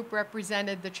one group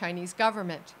represented the Chinese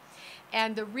government.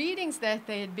 And the readings that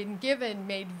they had been given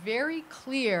made very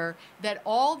clear that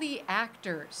all the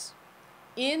actors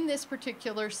in this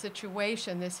particular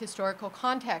situation, this historical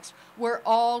context, were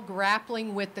all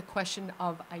grappling with the question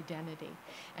of identity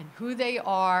and who they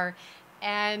are.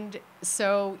 And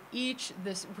so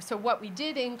what we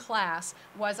did in class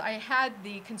was I had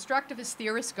the constructivist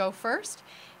theorists go first,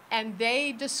 and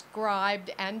they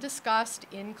described and discussed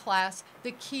in class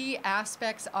the key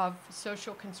aspects of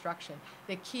social construction,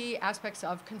 the key aspects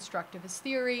of constructivist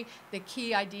theory, the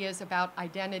key ideas about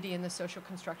identity and the social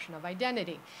construction of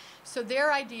identity. So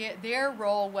their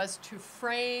role was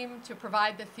to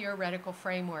provide the theoretical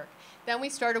framework. Then we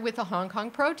started with the Hong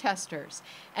Kong protesters,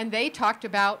 and they talked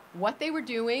about what they were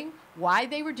doing, why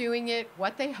they were doing it,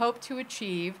 what they hoped to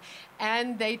achieve,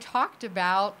 and they talked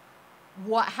about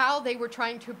how they were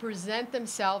trying to present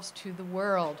themselves to the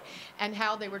world and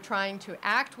how they were trying to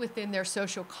act within their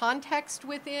social context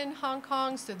within Hong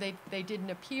Kong, so they didn't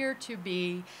appear to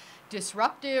be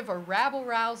disruptive or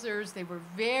rabble-rousers. They were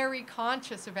very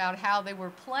conscious about how they were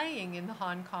playing in the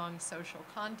Hong Kong social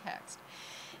context.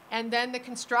 And then the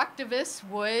constructivists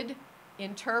would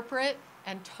interpret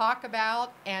and talk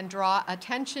about and draw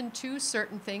attention to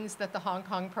certain things that the Hong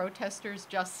Kong protesters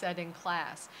just said in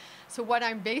class. So what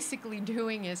I'm basically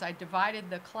doing is I divided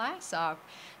the class up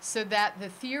so that the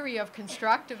theory of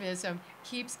constructivism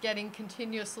keeps getting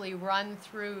continuously run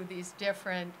through these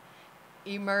different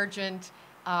emergent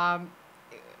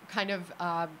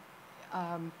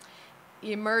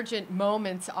emergent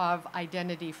moments of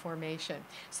identity formation.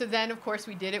 So then, of course,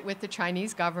 we did it with the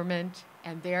Chinese government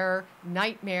and their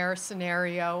nightmare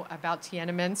scenario about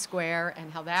Tiananmen Square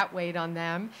and how that weighed on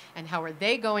them and how are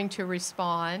they going to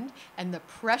respond and the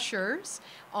pressures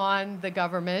on the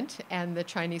government and the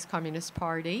Chinese Communist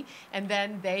Party. And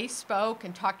then they spoke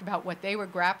and talked about what they were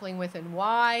grappling with and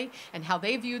why and how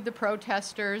they viewed the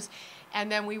protesters.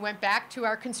 And then we went back to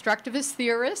our constructivist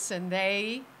theorists, and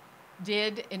they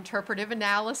did interpretive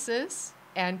analysis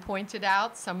and pointed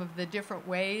out some of the different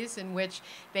ways in which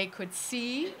they could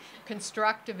see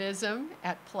constructivism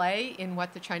at play in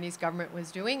what the Chinese government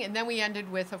was doing. And then we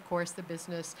ended with, of course, the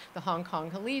Hong Kong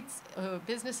elites,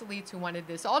 business elites who wanted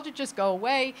this all to just go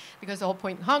away because the whole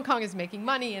point in Hong Kong is making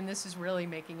money, and this is really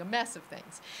making a mess of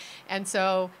things. And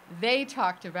so they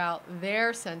talked about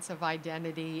their sense of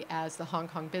identity as the Hong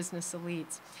Kong business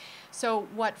elites. So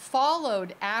what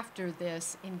followed after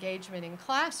this engagement in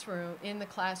the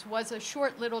class was a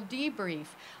short little debrief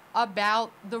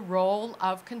about the role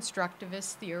of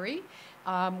constructivist theory,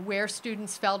 where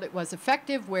students felt it was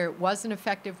effective, where it wasn't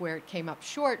effective, where it came up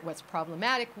short, what's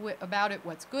problematic about it,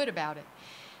 what's good about it.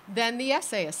 Then the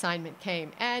essay assignment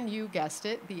came, and you guessed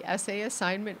it, the essay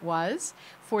assignment was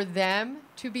for them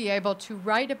to be able to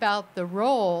write about the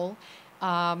role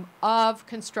of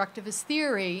constructivist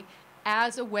theory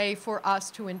as a way for us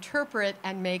to interpret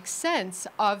and make sense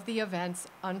of the events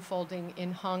unfolding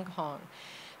in Hong Kong.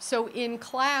 So in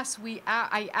class,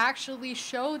 I actually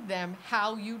showed them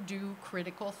how you do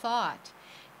critical thought.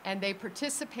 And they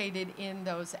participated in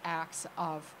those acts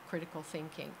of critical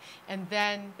thinking. And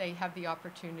then they have the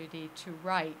opportunity to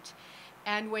write.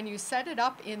 And when you set it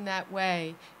up in that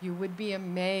way, you would be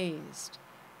amazed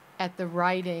at the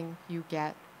writing you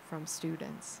get from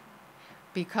students,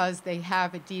 because they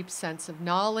have a deep sense of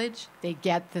knowledge, they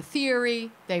get the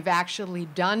theory, they've actually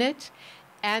done it,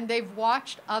 and they've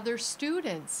watched other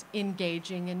students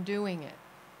engaging and doing it.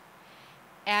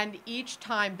 And each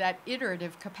time, that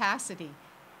iterative capacity,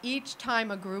 each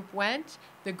time a group went,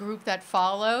 the group that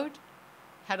followed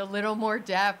had a little more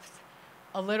depth,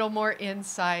 a little more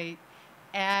insight,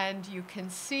 and you can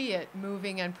see it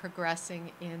moving and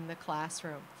progressing in the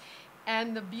classroom.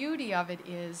 And the beauty of it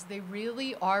is they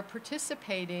really are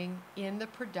participating in the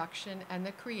production and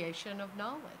the creation of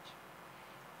knowledge.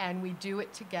 And we do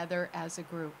it together as a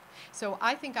group. So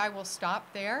I think I will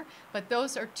stop there, but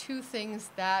those are two things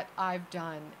that I've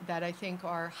done that I think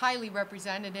are highly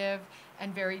representative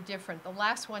and very different. The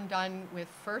last one done with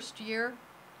first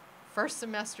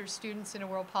semester students in a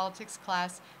world politics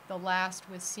class, the last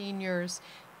with seniors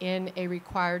in a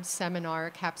required seminar,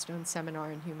 a capstone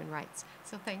seminar in human rights.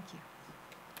 So thank you.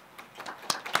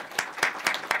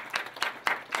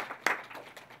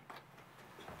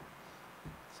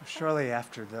 So shortly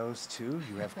after those two,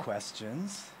 you have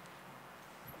questions.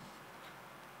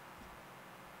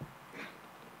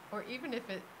 Or even if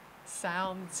it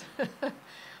sounds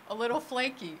a little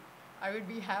flaky, I would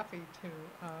be happy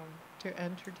to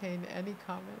entertain any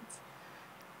comments.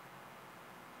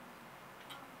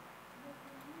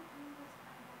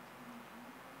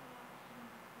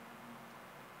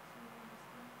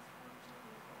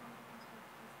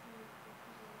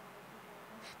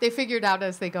 They figure it out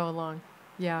as they go along.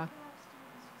 Yeah.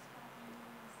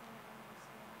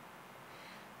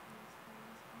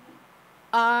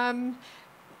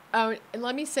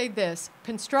 Let me say this.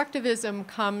 Constructivism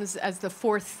comes as the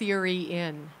fourth theory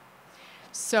in.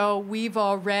 So we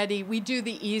do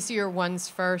the easier ones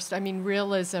first. I mean,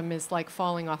 realism is like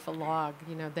falling off a log.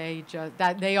 You know,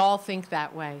 they all think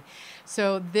that way.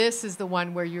 So this is the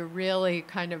one where you're really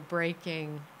kind of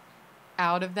breaking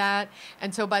out of that.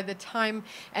 And so by the time,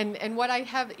 and what I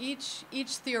have, each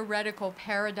theoretical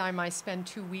paradigm, I spend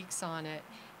 2 weeks on it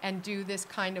and do this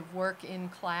kind of work in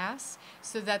class,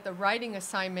 so that the writing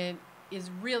assignment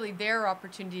is really their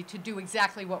opportunity to do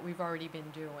exactly what we've already been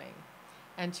doing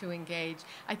and to engage.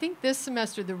 I think this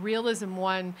semester, the realism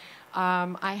one,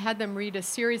 I had them read a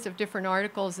series of different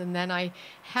articles, and then I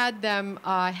had them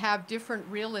have different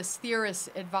realist theorists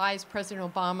advise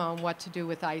President Obama on what to do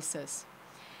with ISIS.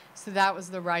 So that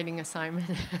was the writing assignment.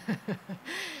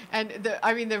 And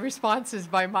the responses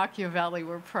by Machiavelli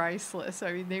were priceless.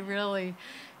 I mean, they really,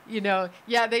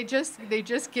 they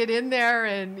just get in there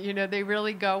and, they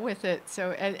really go with it.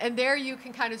 So, and there you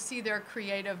can kind of see their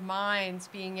creative minds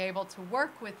being able to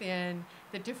work within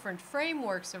the different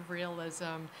frameworks of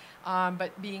realism,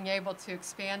 but being able to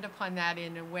expand upon that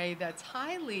in a way that's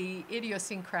highly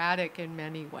idiosyncratic in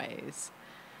many ways.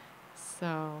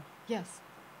 So, yes.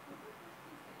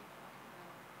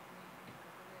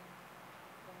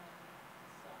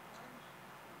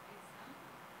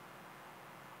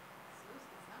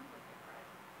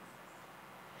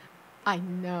 I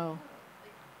know.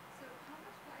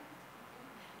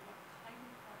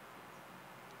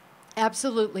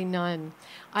 Absolutely none.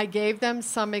 I gave them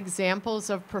some examples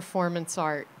of performance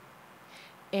art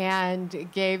and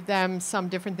gave them some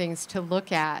different things to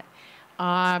look at.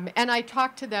 And I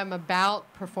talked to them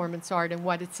about performance art and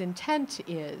what its intent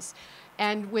is.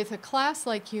 And with a class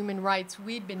like human rights,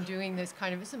 we'd been doing this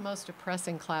this is the most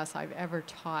depressing class I've ever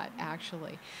taught,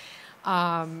 actually.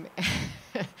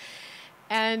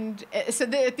 And so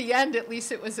at the end, at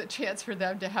least it was a chance for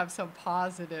them to have some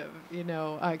positive,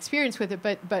 experience with it.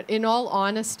 But in all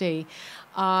honesty,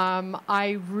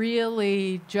 I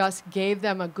really just gave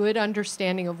them a good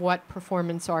understanding of what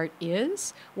performance art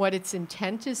is, what its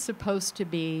intent is supposed to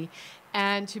be,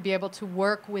 and to be able to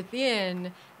work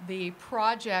within the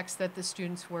projects that the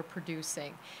students were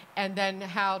producing, and then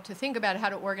how to think about how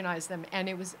to organize them. And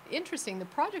it was interesting. The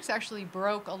projects actually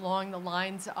broke along the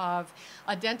lines of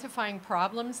identifying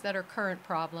problems that are current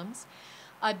problems,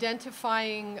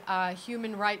 identifying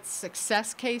human rights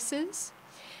success cases,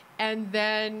 and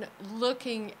then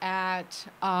looking at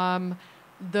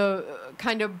the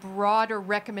kind of broader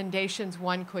recommendations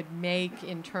one could make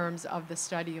in terms of the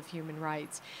study of human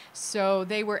rights. So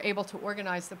they were able to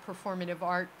organize the performative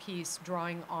art piece,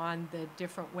 drawing on the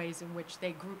different ways in which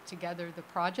they grouped together the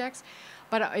projects.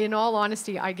 But in all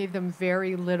honesty, I gave them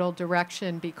very little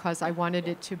direction because I wanted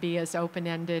it to be as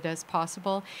open-ended as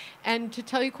possible. And to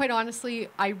tell you quite honestly,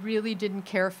 I really didn't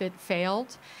care if it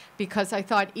failed, because I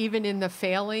thought even in the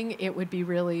failing, it would be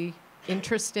really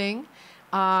interesting.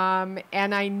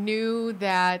 And I knew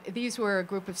that these were a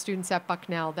group of students at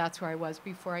Bucknell. That's where I was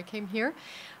before I came here.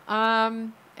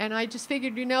 And I just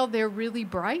figured, you know, they're really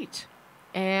bright,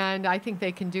 and I think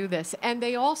they can do this. And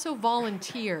they also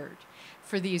volunteered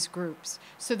for these groups.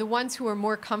 So the ones who are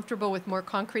more comfortable with more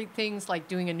concrete things, like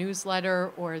doing a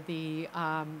newsletter or the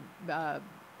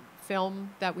film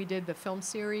that we did, the film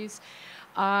series.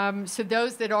 So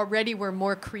those that already were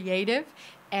more creative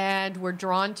and were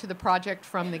drawn to the project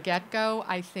from the get-go,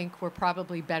 I think were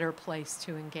probably better placed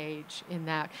to engage in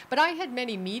that. But I had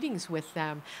many meetings with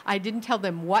them. I didn't tell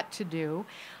them what to do,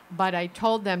 but I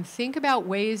told them, think about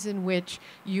ways in which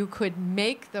you could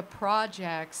make the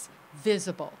projects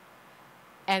visible,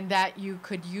 and that you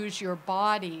could use your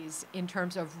bodies in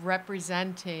terms of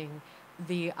representing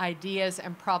the ideas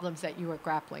and problems that you were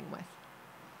grappling with.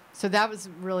 So that was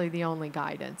really the only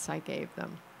guidance I gave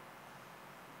them.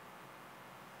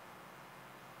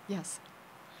 Yes?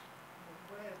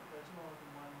 There's more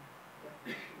than one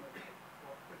definition of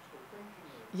what critical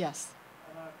thinking is. Yes.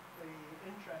 And I'd be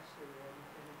interested in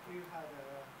if you had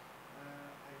a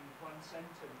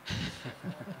one-sentence,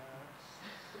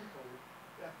 simple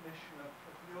definition of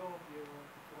your view of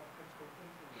what critical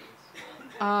thinking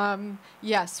is.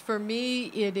 Yes, for me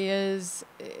it is,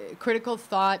 critical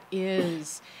thought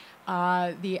is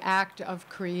the act of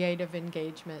creative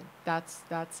engagement. That's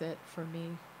it for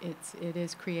me. It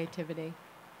is creativity.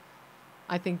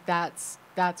 I think that's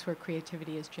where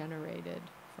creativity is generated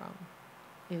from,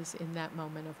 is in that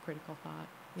moment of critical thought.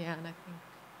 Yeah, and I think.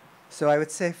 So I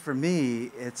would say for me,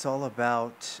 it's all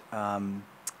about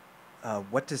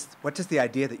what does the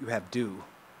idea that you have do?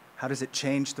 How does it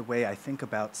change the way I think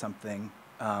about something?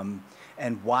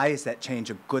 And why is that change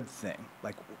a good thing?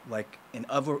 Like in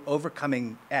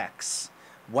overcoming X,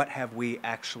 what have we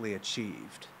actually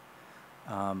achieved?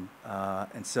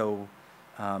 And so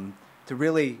to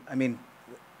really, I mean,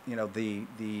 you know,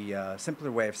 the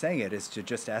simpler way of saying it is to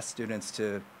just ask students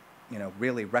to, you know,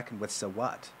 really reckon with so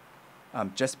what.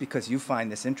 Just because you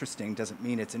find this interesting doesn't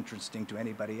mean it's interesting to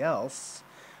anybody else.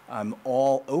 I'm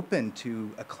all open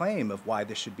to a claim of why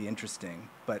this should be interesting,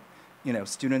 but you know,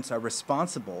 students are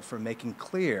responsible for making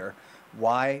clear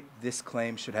why this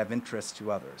claim should have interest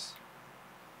to others.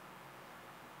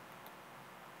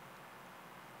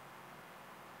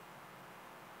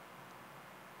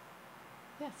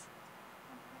 Yes.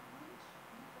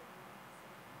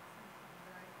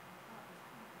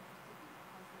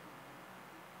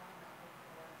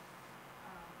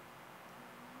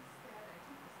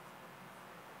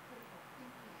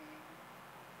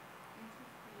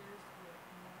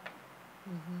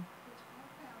 Mm-hmm. Which I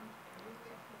found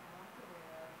really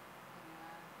provocative, and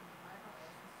in my eyes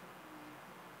is certainly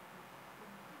critical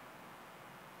thinking.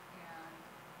 And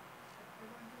I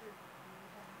wonder if you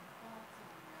have any thoughts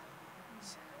on that,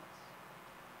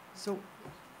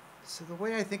 So the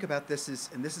way I think about this is,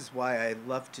 and this is why I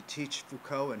love to teach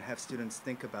Foucault and have students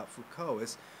think about Foucault,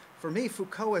 is for me,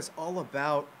 Foucault is all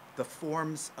about the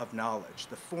forms of knowledge,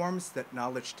 the forms that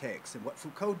knowledge takes. And what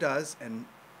Foucault does, and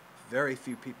very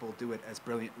few people do it as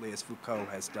brilliantly as Foucault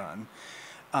has done,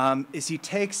 is he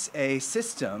takes a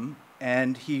system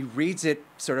and he reads it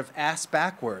sort of ass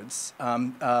backwards,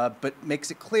 but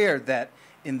makes it clear that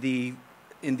in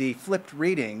the flipped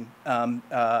reading,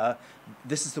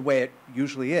 this is the way it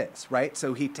usually is, right?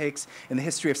 So he takes, in the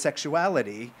history of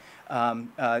sexuality,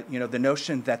 you know, the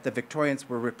notion that the Victorians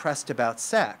were repressed about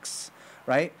sex,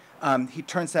 right? He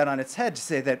turns that on its head to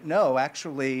say that, no,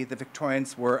 actually, the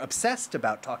Victorians were obsessed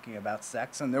about talking about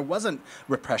sex, and there wasn't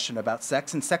repression about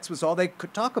sex, and sex was all they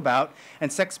could talk about,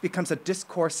 and sex becomes a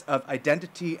discourse of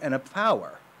identity and of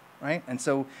power, right? And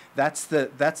so that's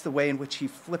the way in which he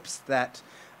flips that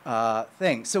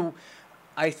thing. So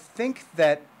I think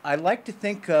that I like to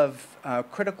think of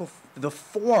the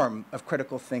form of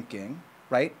critical thinking,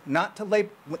 right? Not to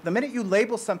label, the minute you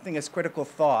label something as critical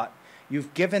thought,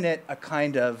 You've given it a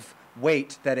kind of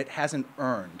weight that it hasn't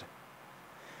earned.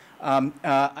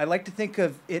 I like to think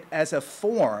of it as a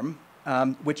form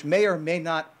which may or may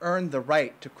not earn the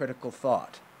right to critical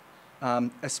thought,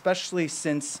 especially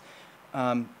since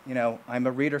I'm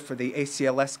a reader for the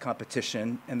ACLS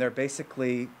competition, and there are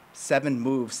basically 7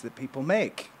 moves that people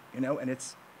make, and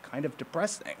it's kind of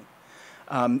depressing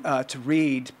to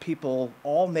read people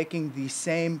all making the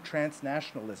same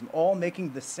transnationalism, all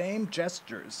making the same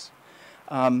gestures,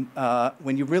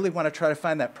 when you really want to try to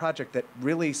find that project that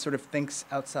really sort of thinks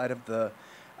outside of the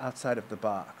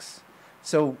box.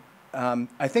 So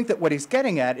I think that what he's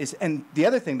getting at is, and the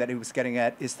other thing that he was getting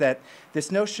at is that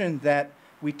this notion that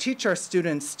we teach our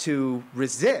students to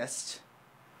resist,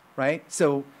 right?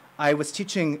 So I was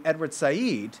teaching Edward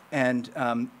Said and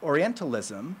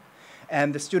Orientalism,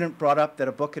 and the student brought up that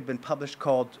a book had been published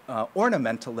called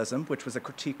Ornamentalism, which was a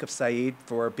critique of Said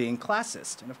for being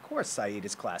classist. And of course Said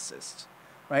is classist,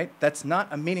 right? That's not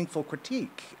a meaningful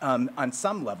critique on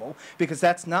some level, because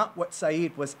that's not what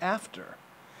Said was after.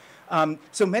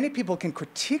 So many people can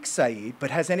critique Said,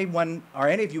 but are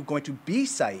any of you going to be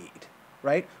Said,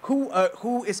 right?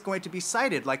 Who is going to be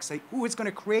cited like Said? Who is going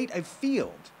to create a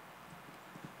field?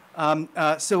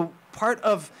 So part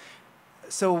of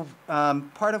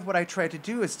what I try to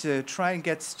do is to try and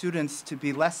get students to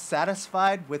be less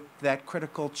satisfied with that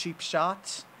critical cheap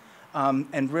shot,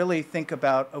 and really think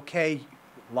about, okay,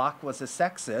 Locke was a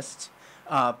sexist,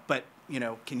 but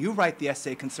can you write the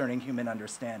essay concerning human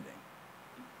understanding?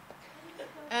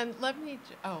 And let me,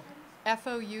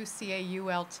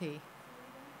 F-O-U-C-A-U-L-T.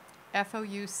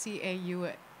 F-O-U-C-A-U.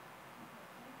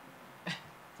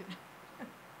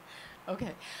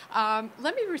 Okay.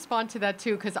 Let me respond to that,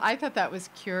 too, because I thought that was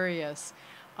curious.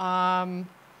 And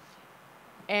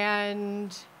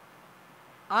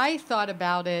I thought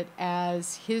about it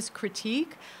as his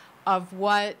critique of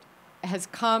what has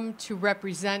come to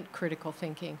represent critical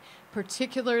thinking,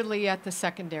 particularly at the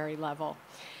secondary level.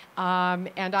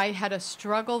 And I had a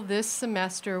struggle this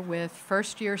semester with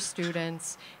first-year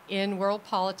students in world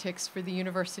politics for the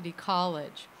university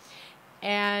college.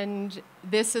 And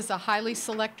this is a highly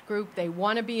select group. They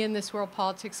want to be in this world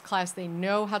politics class. They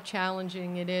know how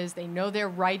challenging it is. They know they're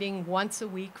writing once a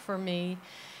week for me.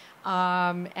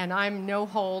 And I'm no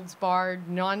holds barred,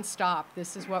 nonstop.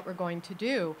 This is what we're going to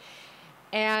do.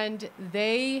 And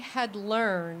they had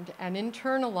learned and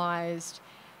internalized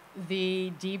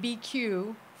the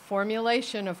DBQ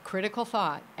formulation of critical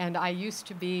thought. And I used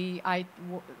to be,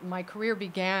 my career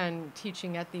began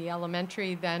teaching at the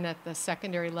elementary, then at the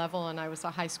secondary level, and I was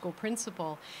a high school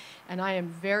principal. And I am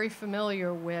very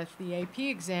familiar with the AP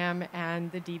exam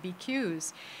and the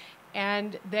DBQs.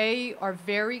 And they are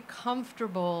very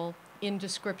comfortable in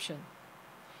description.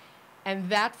 And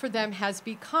that for them has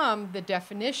become the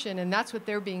definition, and that's what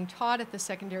they're being taught at the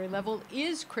secondary level,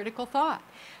 is critical thought.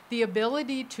 The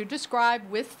ability to describe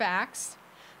with facts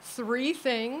 3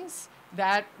 things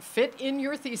that fit in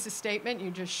your thesis statement. You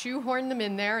just shoehorn them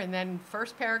in there, and then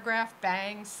first paragraph,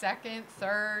 bang, second,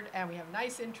 third, and we have a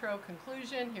nice intro,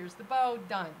 conclusion, here's the bow,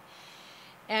 done.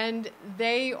 And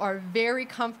they are very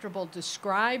comfortable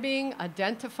describing,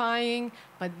 identifying,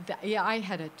 but yeah, I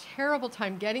had a terrible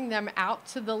time getting them out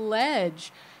to the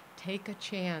ledge. Take a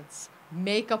chance,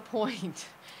 make a point,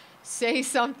 say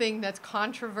something that's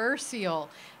controversial,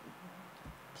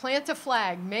 plant a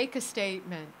flag, make a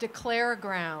statement, declare a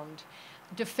ground,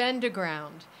 defend a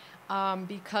ground,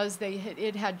 because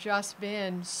it had just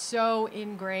been so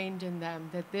ingrained in them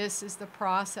that this is the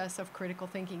process of critical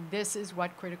thinking. This is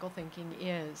what critical thinking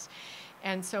is.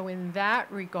 And so in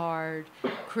that regard,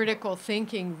 critical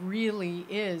thinking really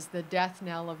is the death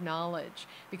knell of knowledge.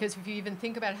 Because if you even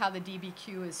think about how the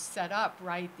DBQ is set up,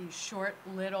 right, these short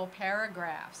little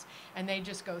paragraphs, and they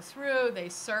just go through, they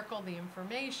circle the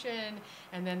information,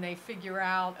 and then they figure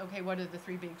out, okay, what are the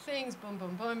 3 big things, boom,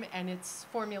 boom, boom, and it's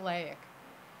formulaic.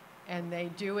 And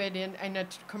they do it in a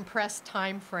compressed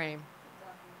time frame.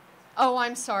 Oh,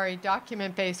 I'm sorry,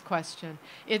 document-based question.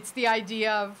 It's the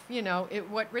idea of,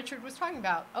 what Richard was talking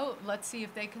about. Oh, let's see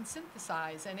if they can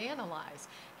synthesize and analyze.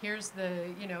 Here's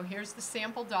the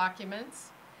sample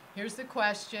documents. Here's the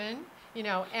question,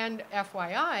 and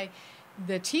FYI,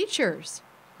 the teachers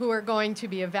who are going to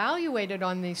be evaluated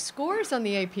on these scores on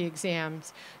the AP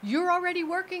exams, you're already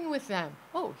working with them.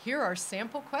 Oh, here are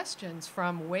sample questions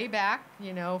from way back,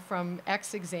 from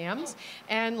X exams,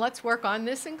 and let's work on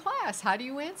this in class. How do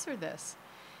you answer this?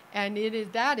 And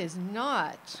that is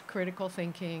not critical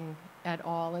thinking at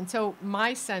all. And so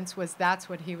my sense was that's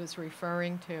what he was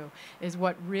referring to, is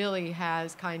what really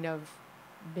has kind of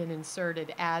been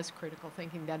inserted as critical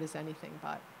thinking that is anything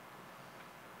but.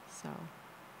 So.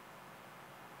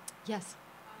 Yes.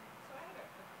 So I had a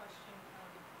question,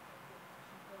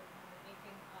 Shinko,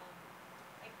 Nathan.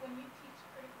 Like when you teach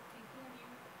critical thinking, have you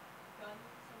done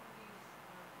some of these,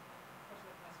 of course,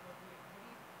 with class work, have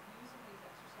you used some of these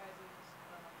exercises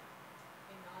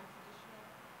in non-traditional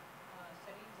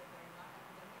settings that are not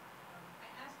academic? I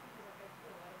ask because like, I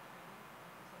do a lot of training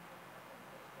in some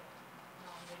of the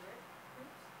non-literate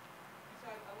groups. And so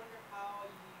I wonder how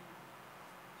you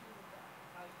do that,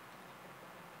 how you teach critical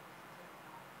thinking with things that are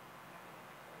not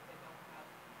academic, or that don't have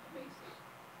a basic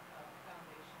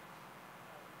foundation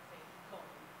of, say, color,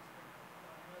 for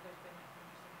example. I know there's been like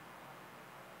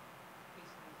recent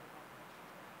case studies of like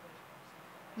lectures in English or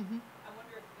something like that. I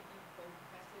wonder if you've both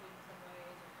tested in some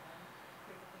ways or done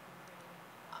critical thinking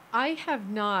training. I have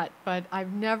not, but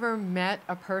I've never met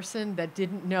a person that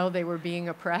didn't know they were being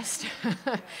oppressed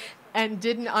and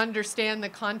didn't understand the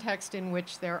context in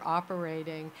which they're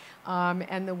operating,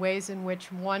 and the ways in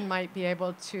which one might be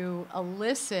able to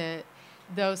elicit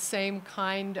those same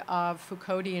kind of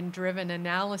Foucauldian-driven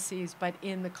analyses, but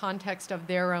in the context of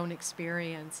their own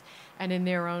experience and in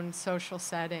their own social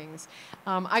settings.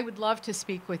 I would love to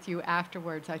speak with you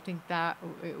afterwards. I think that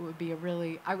it would be a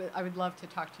really, I would love to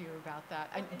talk to you about that,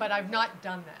 but I've not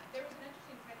done that. There was an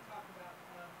interesting TED talk about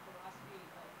philosophy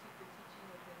of teaching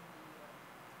within the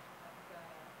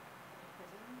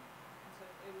prison, and so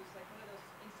it was like one of those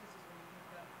instances where you think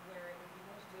about where it would be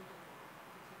most liberating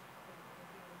to teach critical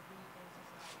thinking would be in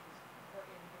societies or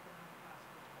in economic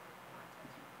classes or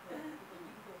contexts where people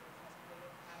do go to test, but they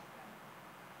don't have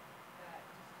that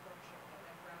structure,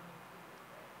 that grounding theory,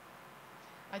 right?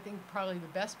 I think probably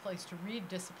the best place to read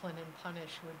Discipline and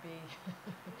Punish would be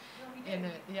in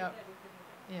it. Yeah.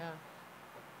 Yeah.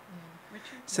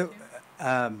 Richard? So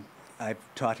I've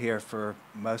taught here for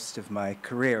most of my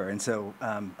career, and so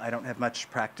I don't have much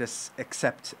practice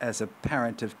except as a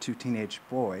parent of 2 teenage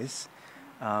boys.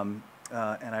 And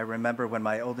I remember when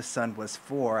my oldest son was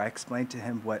 4, I explained to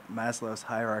him what Maslow's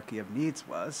hierarchy of needs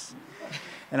was.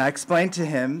 And I explained to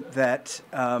him that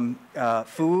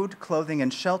food, clothing,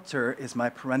 and shelter is my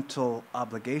parental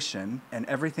obligation, and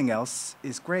everything else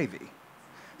is gravy.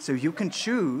 So you can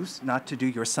choose not to do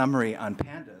your summary on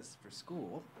pandas for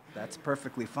school. That's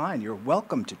perfectly fine. You're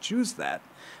welcome to choose that.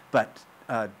 But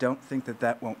don't think that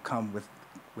that won't come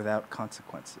without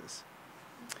consequences.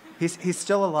 He's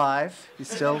still alive. He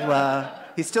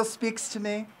still speaks to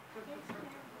me.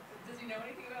 Does he know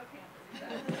anything about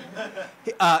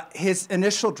pandas? His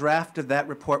initial draft of that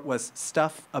report was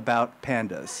stuff about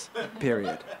pandas,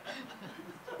 period.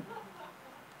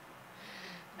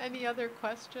 Any other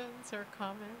questions or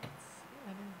comments?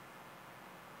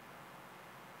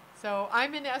 So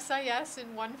I'm in SIS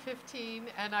in 115,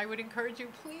 and I would encourage you,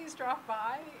 please drop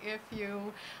by if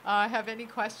you have any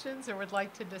questions or would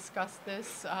like to discuss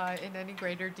this in any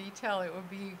greater detail. It would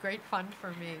be great fun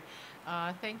for me.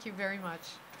 Thank you very much.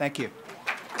 Thank you.